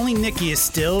 but only Nikki is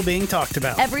still being talked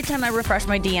about. Every time I refresh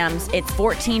my DMs, it's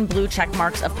 14 blue check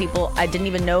marks of people I didn't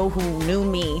even know who knew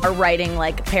me are writing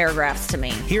like paragraphs to me.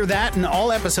 Hear that in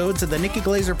all episodes of the Nikki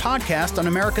Glaser Podcast on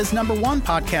America's #1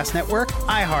 podcast network,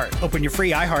 iHeart. Open your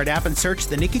free iHeart app and search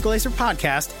the Nikki Glaser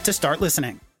Podcast to start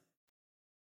listening.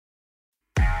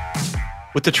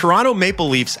 With the Toronto Maple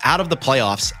Leafs out of the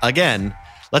playoffs again,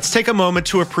 let's take a moment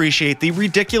to appreciate the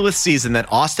ridiculous season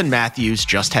that Austin Matthews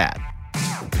just had.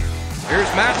 Here's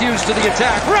Matthews to the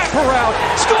attack, wraparound,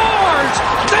 scores!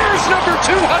 There's number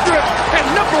 200 and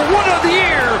number 1 of the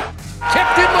year.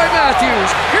 Kept in by Matthews.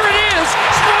 Here it is,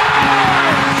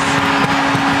 scores!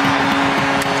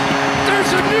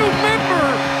 There's a new member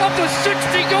of the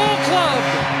 60-goal club.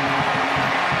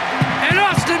 And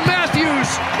Austin Matthews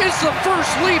is the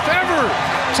first Leaf ever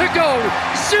to go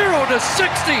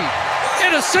 0-60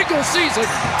 in a single season.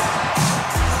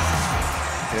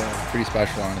 Yeah, pretty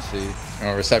special, honestly.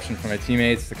 Reception from my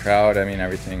teammates, the crowd, I mean,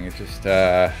 everything. It just,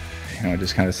 it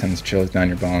just kind of sends chills down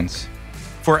your bones.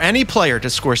 For any player to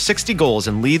score 60 goals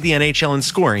and lead the NHL in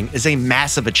scoring is a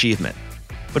massive achievement.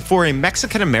 But for a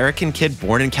Mexican-American kid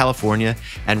born in California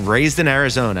and raised in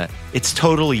Arizona, it's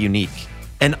totally unique.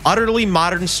 An utterly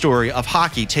modern story of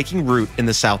hockey taking root in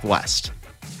the Southwest.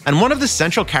 And one of the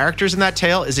central characters in that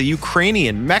tale is a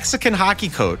Ukrainian-Mexican hockey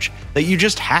coach that you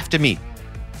just have to meet.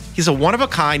 He's a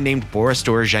one-of-a-kind named Boris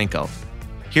Dorozhenko.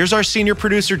 Here's our senior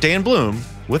producer, Dan Bloom,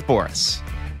 with Boris.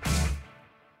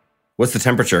 What's the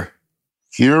temperature?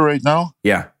 Here right now?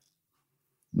 Yeah.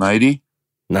 90.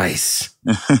 Nice.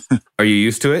 Are you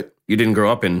used to it? You didn't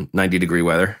grow up in 90-degree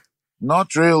weather?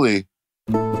 Not really.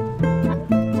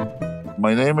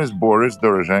 My name is Boris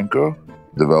Dorozhenko.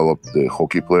 Developed the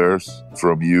hockey players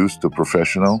from youth to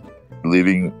professional.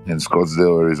 Living in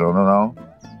Scottsdale, Arizona now.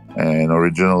 And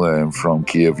originally I'm from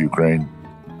Kiev, Ukraine.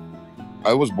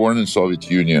 I was born in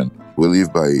Soviet Union. We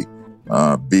live by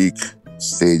a big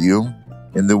stadium.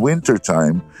 In the winter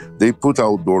time, they put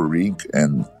outdoor rink,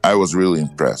 and I was really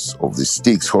impressed of the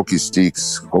sticks, hockey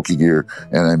gear,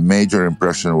 and a major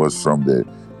impression was from the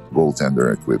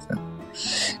goaltender equipment.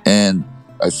 And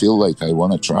I feel like I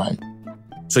want to try.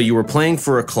 So you were playing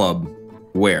for a club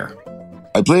where?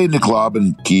 I played in a club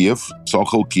in Kiev,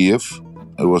 Sokol Kiev.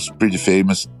 It was a pretty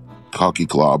famous hockey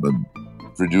club and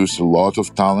produced a lot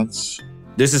of talents.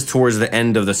 This is towards the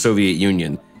end of the Soviet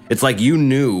Union. It's like you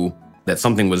knew that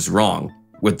something was wrong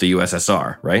with the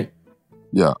USSR, right?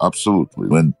 Yeah, absolutely.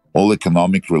 When all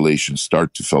economic relations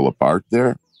start to fall apart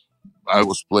there, I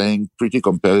was playing pretty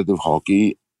competitive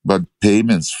hockey, but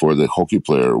payments for the hockey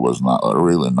player was not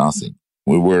really nothing.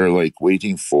 We were like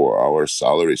waiting for our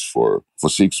salaries for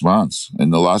 6 months.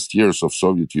 And the last years of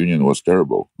Soviet Union was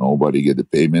terrible. Nobody get the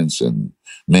payments and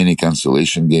many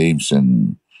cancellation games,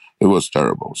 and it was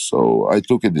terrible. So I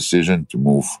took a decision to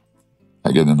move.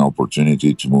 I get an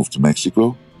opportunity to move to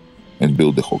Mexico and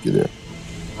build the hockey there.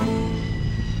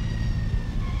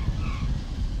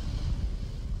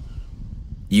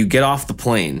 You get off the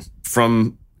plane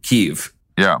from Kyiv.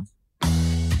 Yeah.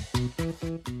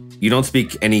 You don't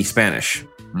speak any Spanish.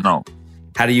 No.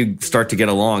 How do you start to get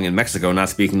along in Mexico not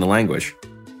speaking the language?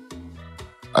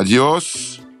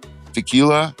 Adios,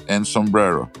 tequila, and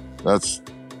sombrero. That's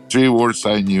 3 words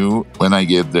I knew when I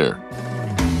get there.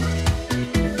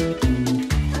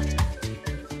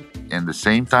 the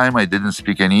same time, I didn't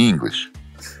speak any English.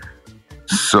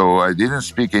 So I didn't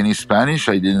speak any Spanish,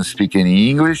 I didn't speak any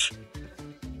English,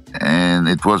 and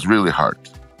it was really hard.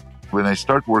 When I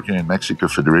started working in Mexico,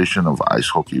 Federation of Ice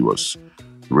Hockey was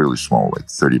really small, like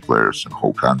 30 players in the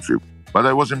whole country. But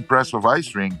I was impressed with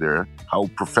ice rink there, how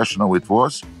professional it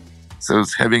was. So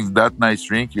it's having that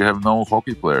nice rink, you have no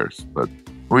hockey players. But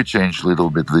we changed a little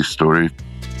bit this story.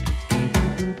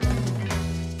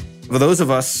 For those of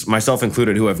us, myself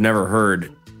included, who have never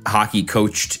heard hockey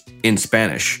coached in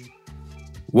Spanish,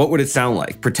 what would it sound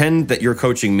like? Pretend that you're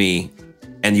coaching me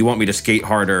and you want me to skate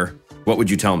harder. What would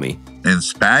you tell me? In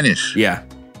Spanish? Yeah.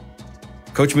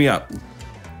 Coach me up.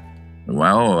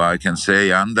 Well, I can say,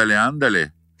 ándale,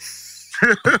 ándale.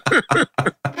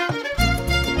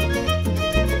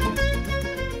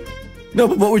 No,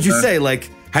 but what would you say? Like,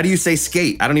 how do you say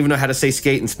skate? I don't even know how to say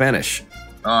skate in Spanish.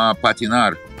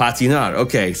 Patinar. Patinar,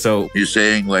 okay, so... You're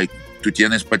saying, like, tú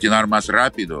tienes patinar más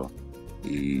rápido.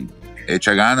 Y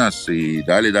echa ganas, y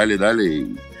dale, dale,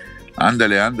 dale.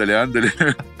 Ándale, ándale,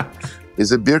 ándale.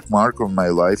 It's a birthmark of my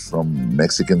life from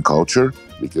Mexican culture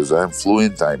because I'm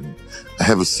fluent. I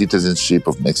have a citizenship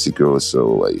of Mexico,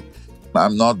 so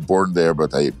I'm not born there,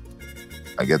 but I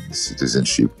get the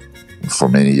citizenship. For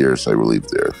many years, I lived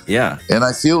there. Yeah. And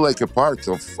I feel like a part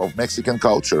of Mexican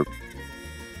culture.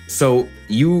 So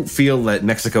you feel that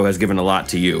Mexico has given a lot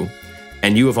to you,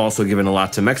 and you have also given a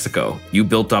lot to Mexico. You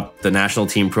built up the national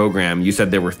team program. You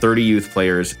said there were 30 youth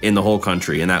players in the whole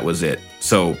country, and that was it.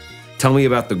 So tell me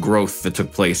about the growth that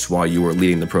took place while you were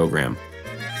leading the program.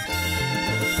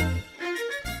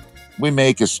 We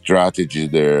make a strategy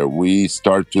there. We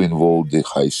start to involve the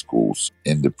high schools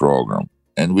in the program,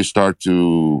 and we start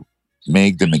to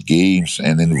make them games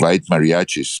and invite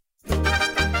mariachis.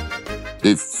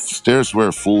 The stairs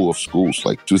were full of schools,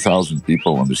 like 2,000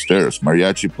 people on the stairs,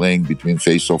 mariachi playing between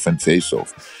face-off and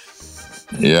face-off.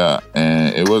 Yeah,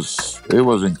 and it was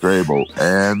incredible.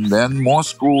 And then more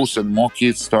schools and more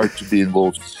kids start to be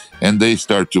involved, and they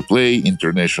start to play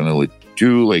internationally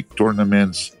too, like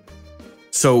tournaments.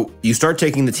 So you start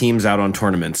taking the teams out on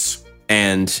tournaments,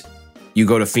 and you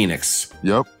go to Phoenix.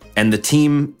 Yep. And the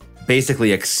team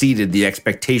basically exceeded the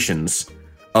expectations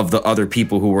of the other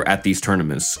people who were at these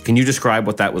tournaments. Can you describe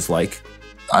what that was like?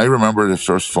 I remember the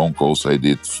first phone calls I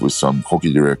did with some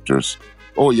hockey directors.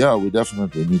 Oh yeah, we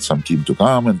definitely need some team to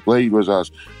come and play with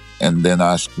us. And then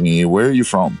asked me, where are you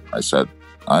from? I said,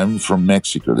 I'm from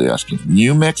Mexico. They asked me,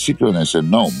 New Mexico? And I said,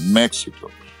 no, Mexico.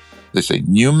 They say,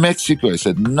 New Mexico? I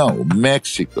said, no,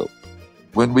 Mexico.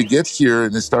 When we get here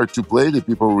and they start to play, the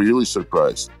people were really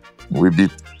surprised. We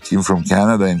beat a team from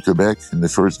Canada and Quebec in the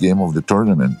first game of the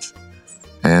tournament.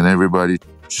 And everybody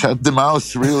shut the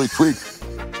mouth really quick.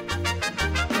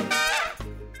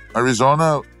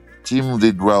 Arizona team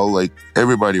did well. Like,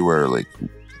 everybody were like,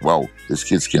 wow, these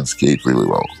kids can skate really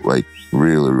well. Like,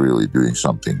 really, really doing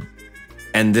something.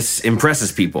 And this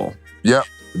impresses people. Yeah.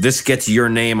 This gets your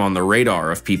name on the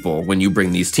radar of people when you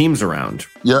bring these teams around.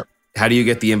 Yeah. How do you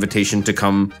get the invitation to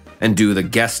come and do the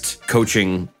guest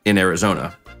coaching in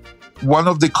Arizona? One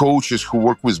of the coaches who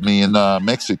worked with me in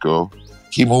Mexico,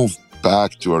 he moved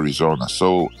back to Arizona.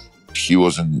 So he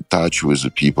was in touch with the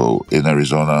people in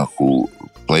Arizona who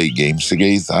play games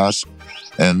against us.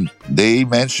 And they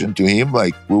mentioned to him,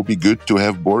 like, will be good to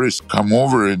have Boris come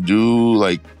over and do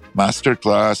like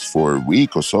masterclass for a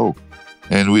week or so.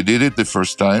 And we did it the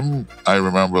first time. I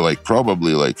remember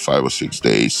probably 5 or 6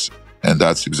 days. And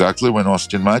that's exactly when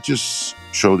Austin Matthews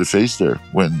showed the face there,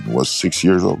 when he was 6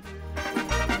 years old.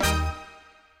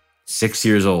 6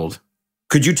 years old.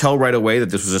 Could you tell right away that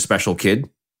this was a special kid?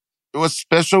 It was a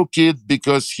special kid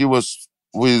because he was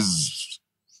with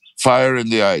fire in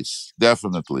the eyes,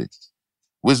 definitely.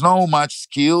 With no much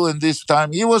skill in this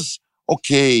time, he was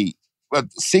okay.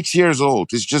 But 6 years old,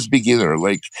 he's just beginner.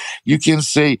 Like, you can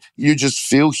say, you just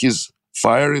feel his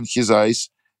fire in his eyes.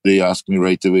 They asked me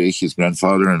right away, his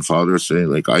grandfather and father say,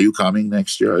 like, are you coming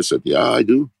next year? I said, yeah, I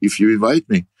do, if you invite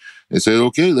me. They said,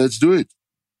 okay, let's do it.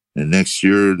 And next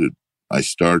year, I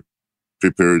start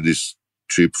prepare this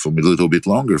trip for me a little bit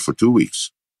longer, for 2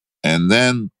 weeks. And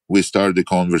then we start the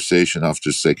conversation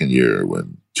after second year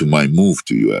to my move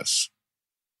to US.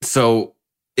 So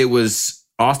it was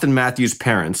Austin Matthews'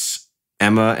 parents,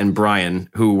 Emma and Brian,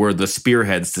 who were the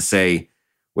spearheads to say,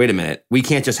 wait a minute, we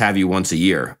can't just have you once a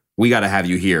year. We got to have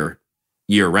you here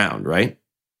year round, right?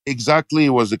 Exactly, it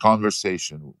was the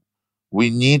conversation. We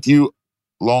need you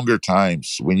longer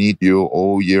times. We need you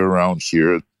all year round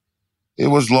here. It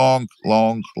was long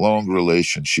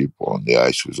relationship on the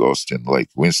ice with Austin. Like,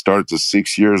 we started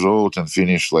 6 years old and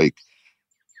finished,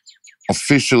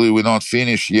 officially we're not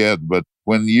finished yet, but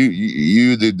when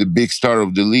you the big star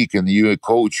of the league, and you a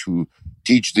coach who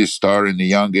teach this star in a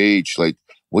young age, like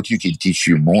what you can teach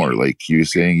you more. Like you're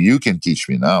saying, you can teach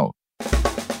me now.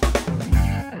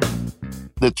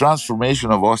 The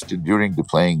transformation of Austin during the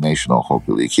playing National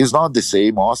Hockey League. He's not the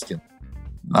same Austin.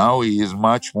 Now he is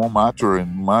much more mature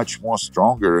and much more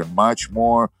stronger and much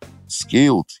more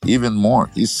skilled, even more.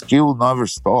 His skill never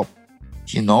stopped.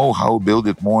 He knows how to build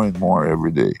it more and more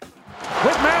every day.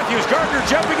 With Matthews, Gardner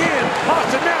jumping in.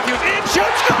 Austin Matthews in,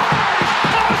 shoots, scores!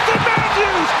 Austin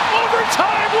Matthews,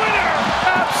 overtime winner!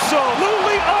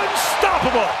 Absolutely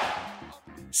unstoppable!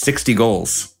 60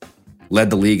 goals.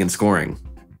 Led the league in scoring.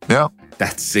 Yeah.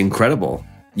 That's incredible.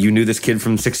 You knew this kid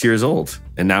from 6 years old,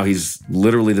 and now he's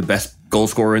literally the best goal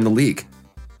scorer in the league.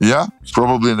 Yeah,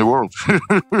 probably in the world.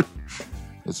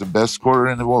 It's the best scorer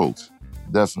in the world.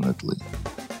 Definitely.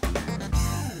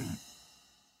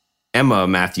 Emma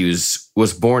Matthews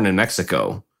was born in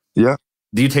Mexico. Yeah.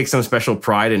 Do you take some special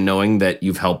pride in knowing that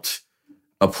you've helped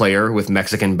a player with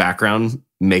Mexican background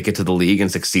make it to the league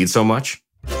and succeed so much?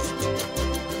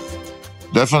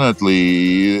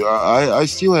 Definitely. I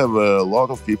still have a lot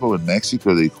of people in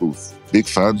Mexico who big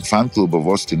fan club of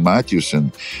Austin Matthews,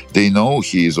 and they know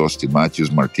he is Austin Matthews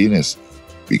Martinez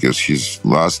because his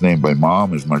last name by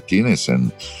mom is Martinez,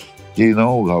 and he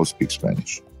knows how to speak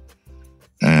Spanish.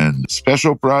 And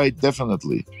special pride,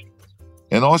 definitely.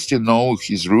 And Austin knows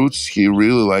his roots. He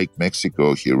really likes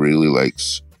Mexico. He really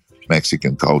likes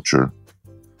Mexican culture.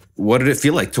 What did it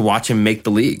feel like to watch him make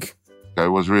the league? I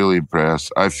was really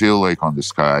impressed. I feel like on the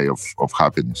sky of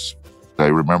happiness. I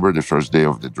remember the first day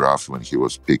of the draft when he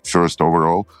was picked first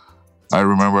overall. I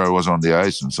remember I was on the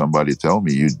ice and somebody told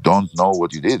me, you don't know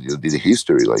what you did. You did a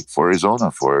history, like for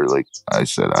Arizona, I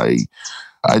said, I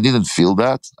didn't feel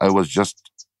that. I was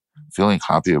just feeling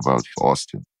happy about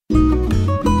Austin.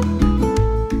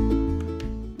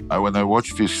 When I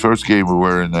watched his first game, we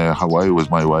were in Hawaii with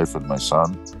my wife and my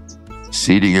son,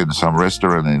 sitting in some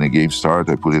restaurant, and the game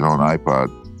started. I put it on iPad,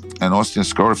 and Austin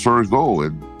scored first goal.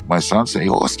 And my son said,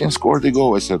 Austin scored the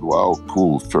goal. I said, wow,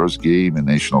 cool. First game in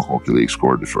National Hockey League,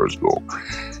 scored the first goal.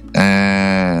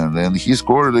 And then he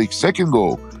scored the second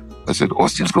goal. I said,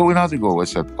 Austin's going another goal. I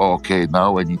said, okay,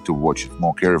 now I need to watch it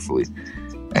more carefully.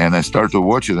 And I started to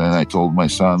watch it, and I told my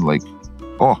son,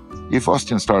 if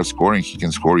Austin starts scoring, he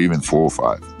can score even 4 or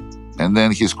 5. And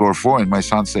then he scored 4, and my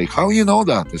son said, how you know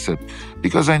that? I said,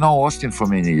 because I know Austin for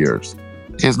many years.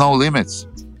 He has no limits.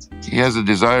 He has a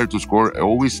desire to score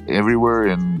always, everywhere,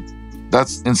 and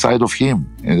that's inside of him.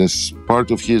 It is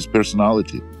part of his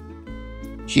personality.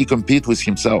 He competes with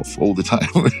himself all the time.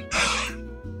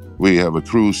 We have a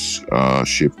cruise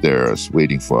ship there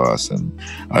waiting for us, and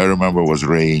I remember it was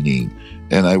raining,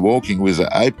 and I walking with an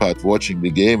iPad watching the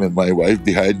game, and my wife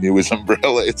behind me with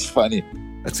umbrella. It's funny.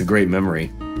 That's a great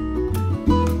memory.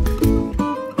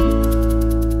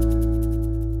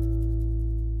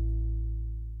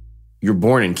 You're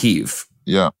born in Kyiv.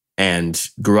 Yeah. And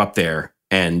grew up there,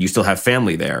 and you still have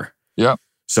family there. Yeah.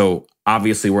 So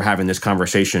obviously we're having this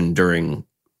conversation during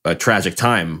a tragic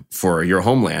time for your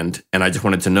homeland, and I just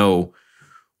wanted to know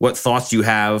what thoughts you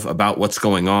have about what's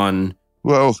going on.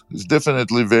 Well, it's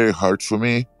definitely very hard for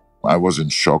me. I was in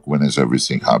shock when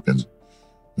everything happened.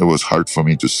 It was hard for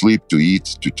me to sleep, to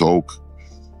eat, to talk.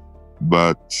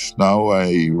 But now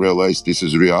I realize this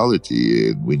is reality,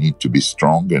 and we need to be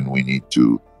strong, and we need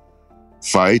to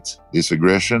fight this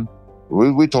aggression.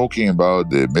 We're talking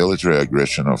about the military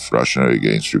aggression of Russia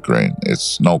against Ukraine.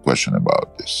 It's no question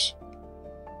about this.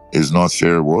 It's not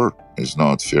fair war. It's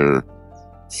not fair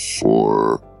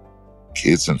for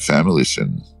kids and families,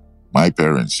 and my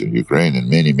parents in Ukraine, and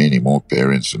many, many more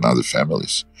parents and other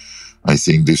families. I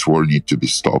think this war needs to be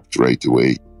stopped right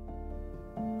away.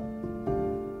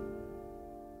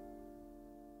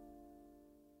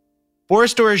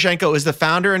 Boris Dorozhenko is the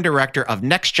founder and director of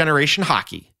Next Generation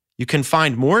Hockey. You can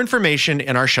find more information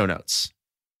in our show notes.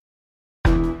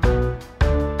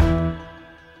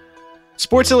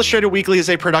 Sports Illustrated Weekly is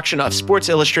a production of Sports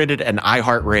Illustrated and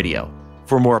iHeartRadio.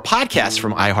 For more podcasts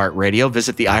from iHeartRadio,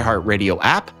 visit the iHeartRadio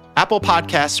app, Apple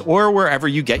Podcasts, or wherever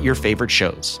you get your favorite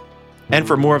shows. And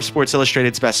for more of Sports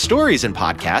Illustrated's best stories and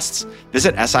podcasts,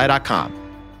 visit SI.com.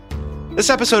 This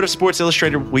episode of Sports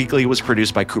Illustrated Weekly was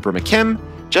produced by Cooper McKim,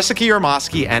 Jessica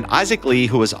Yarmosky, and Isaac Lee,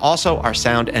 who is also our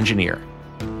sound engineer.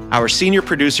 Our senior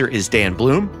producer is Dan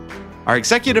Bloom. Our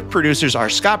executive producers are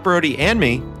Scott Brody and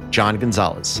me, John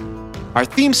Gonzalez. Our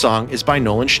theme song is by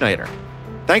Nolan Schneider.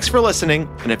 Thanks for listening,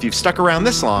 and if you've stuck around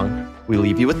this long, we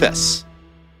leave you with this.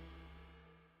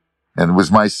 And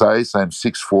with my size, I'm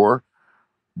 6'4",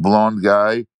 blonde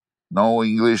guy, no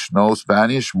English, no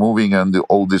Spanish, moving on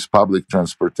all this public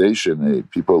transportation.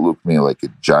 People look at me like a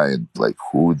giant, like,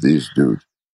 who this dude?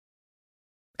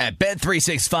 At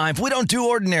Bet365, we don't do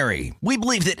ordinary. We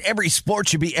believe that every sport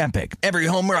should be epic. Every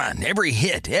home run, every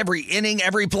hit, every inning,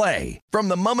 every play. From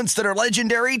the moments that are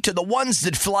legendary to the ones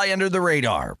that fly under the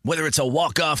radar. Whether it's a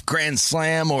walk-off grand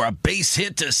slam or a base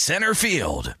hit to center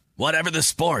field. Whatever the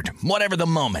sport, whatever the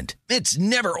moment. It's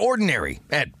never ordinary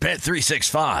at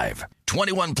Bet365.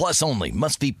 21 plus only.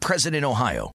 Must be present in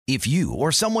Ohio. If you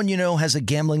or someone you know has a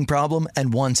gambling problem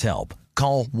and wants help,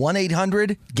 call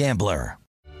 1-800-GAMBLER.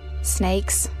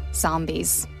 Snakes,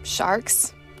 zombies,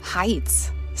 sharks,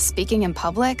 heights. Speaking in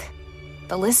public,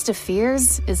 the list of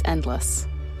fears is endless.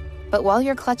 But while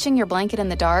you're clutching your blanket in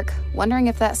the dark, wondering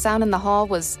if that sound in the hall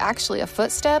was actually a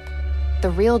footstep,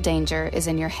 the real danger is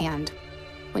in your hand,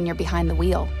 when you're behind the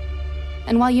wheel.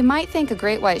 And while you might think a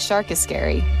great white shark is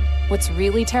scary, what's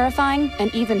really terrifying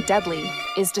and even deadly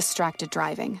is distracted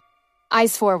driving.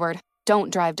 Eyes forward,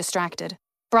 don't drive distracted.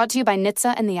 Brought to you by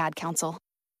NHTSA and the Ad Council.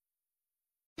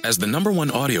 As the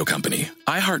 #1 audio company,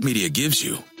 iHeartMedia gives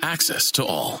you access to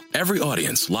all. Every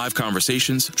audience, live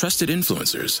conversations, trusted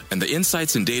influencers, and the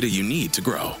insights and data you need to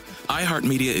grow.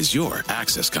 iHeartMedia is your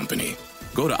access company.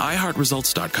 Go to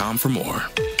iHeartResults.com for more.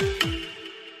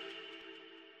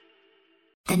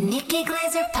 The Nikki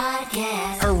Glaser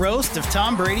Podcast. Her roast of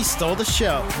Tom Brady stole the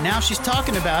show. Now she's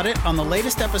talking about it on the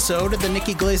latest episode of the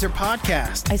Nikki Glaser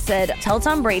Podcast. I said, tell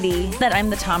Tom Brady that I'm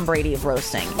the Tom Brady of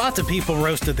roasting. Lots of people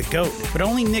roasted the GOAT, but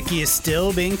only Nikki is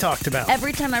still being talked about.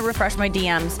 Every time I refresh my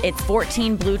DMs, it's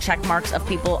 14 blue check marks of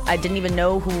people I didn't even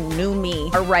know who knew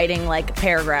me are writing like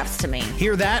paragraphs to me.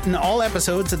 Hear that in all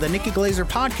episodes of the Nikki Glaser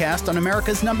Podcast on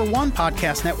America's #1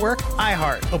 podcast network,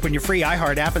 iHeart. Open your free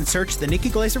iHeart app and search the Nikki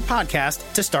Glaser Podcast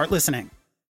to start listening.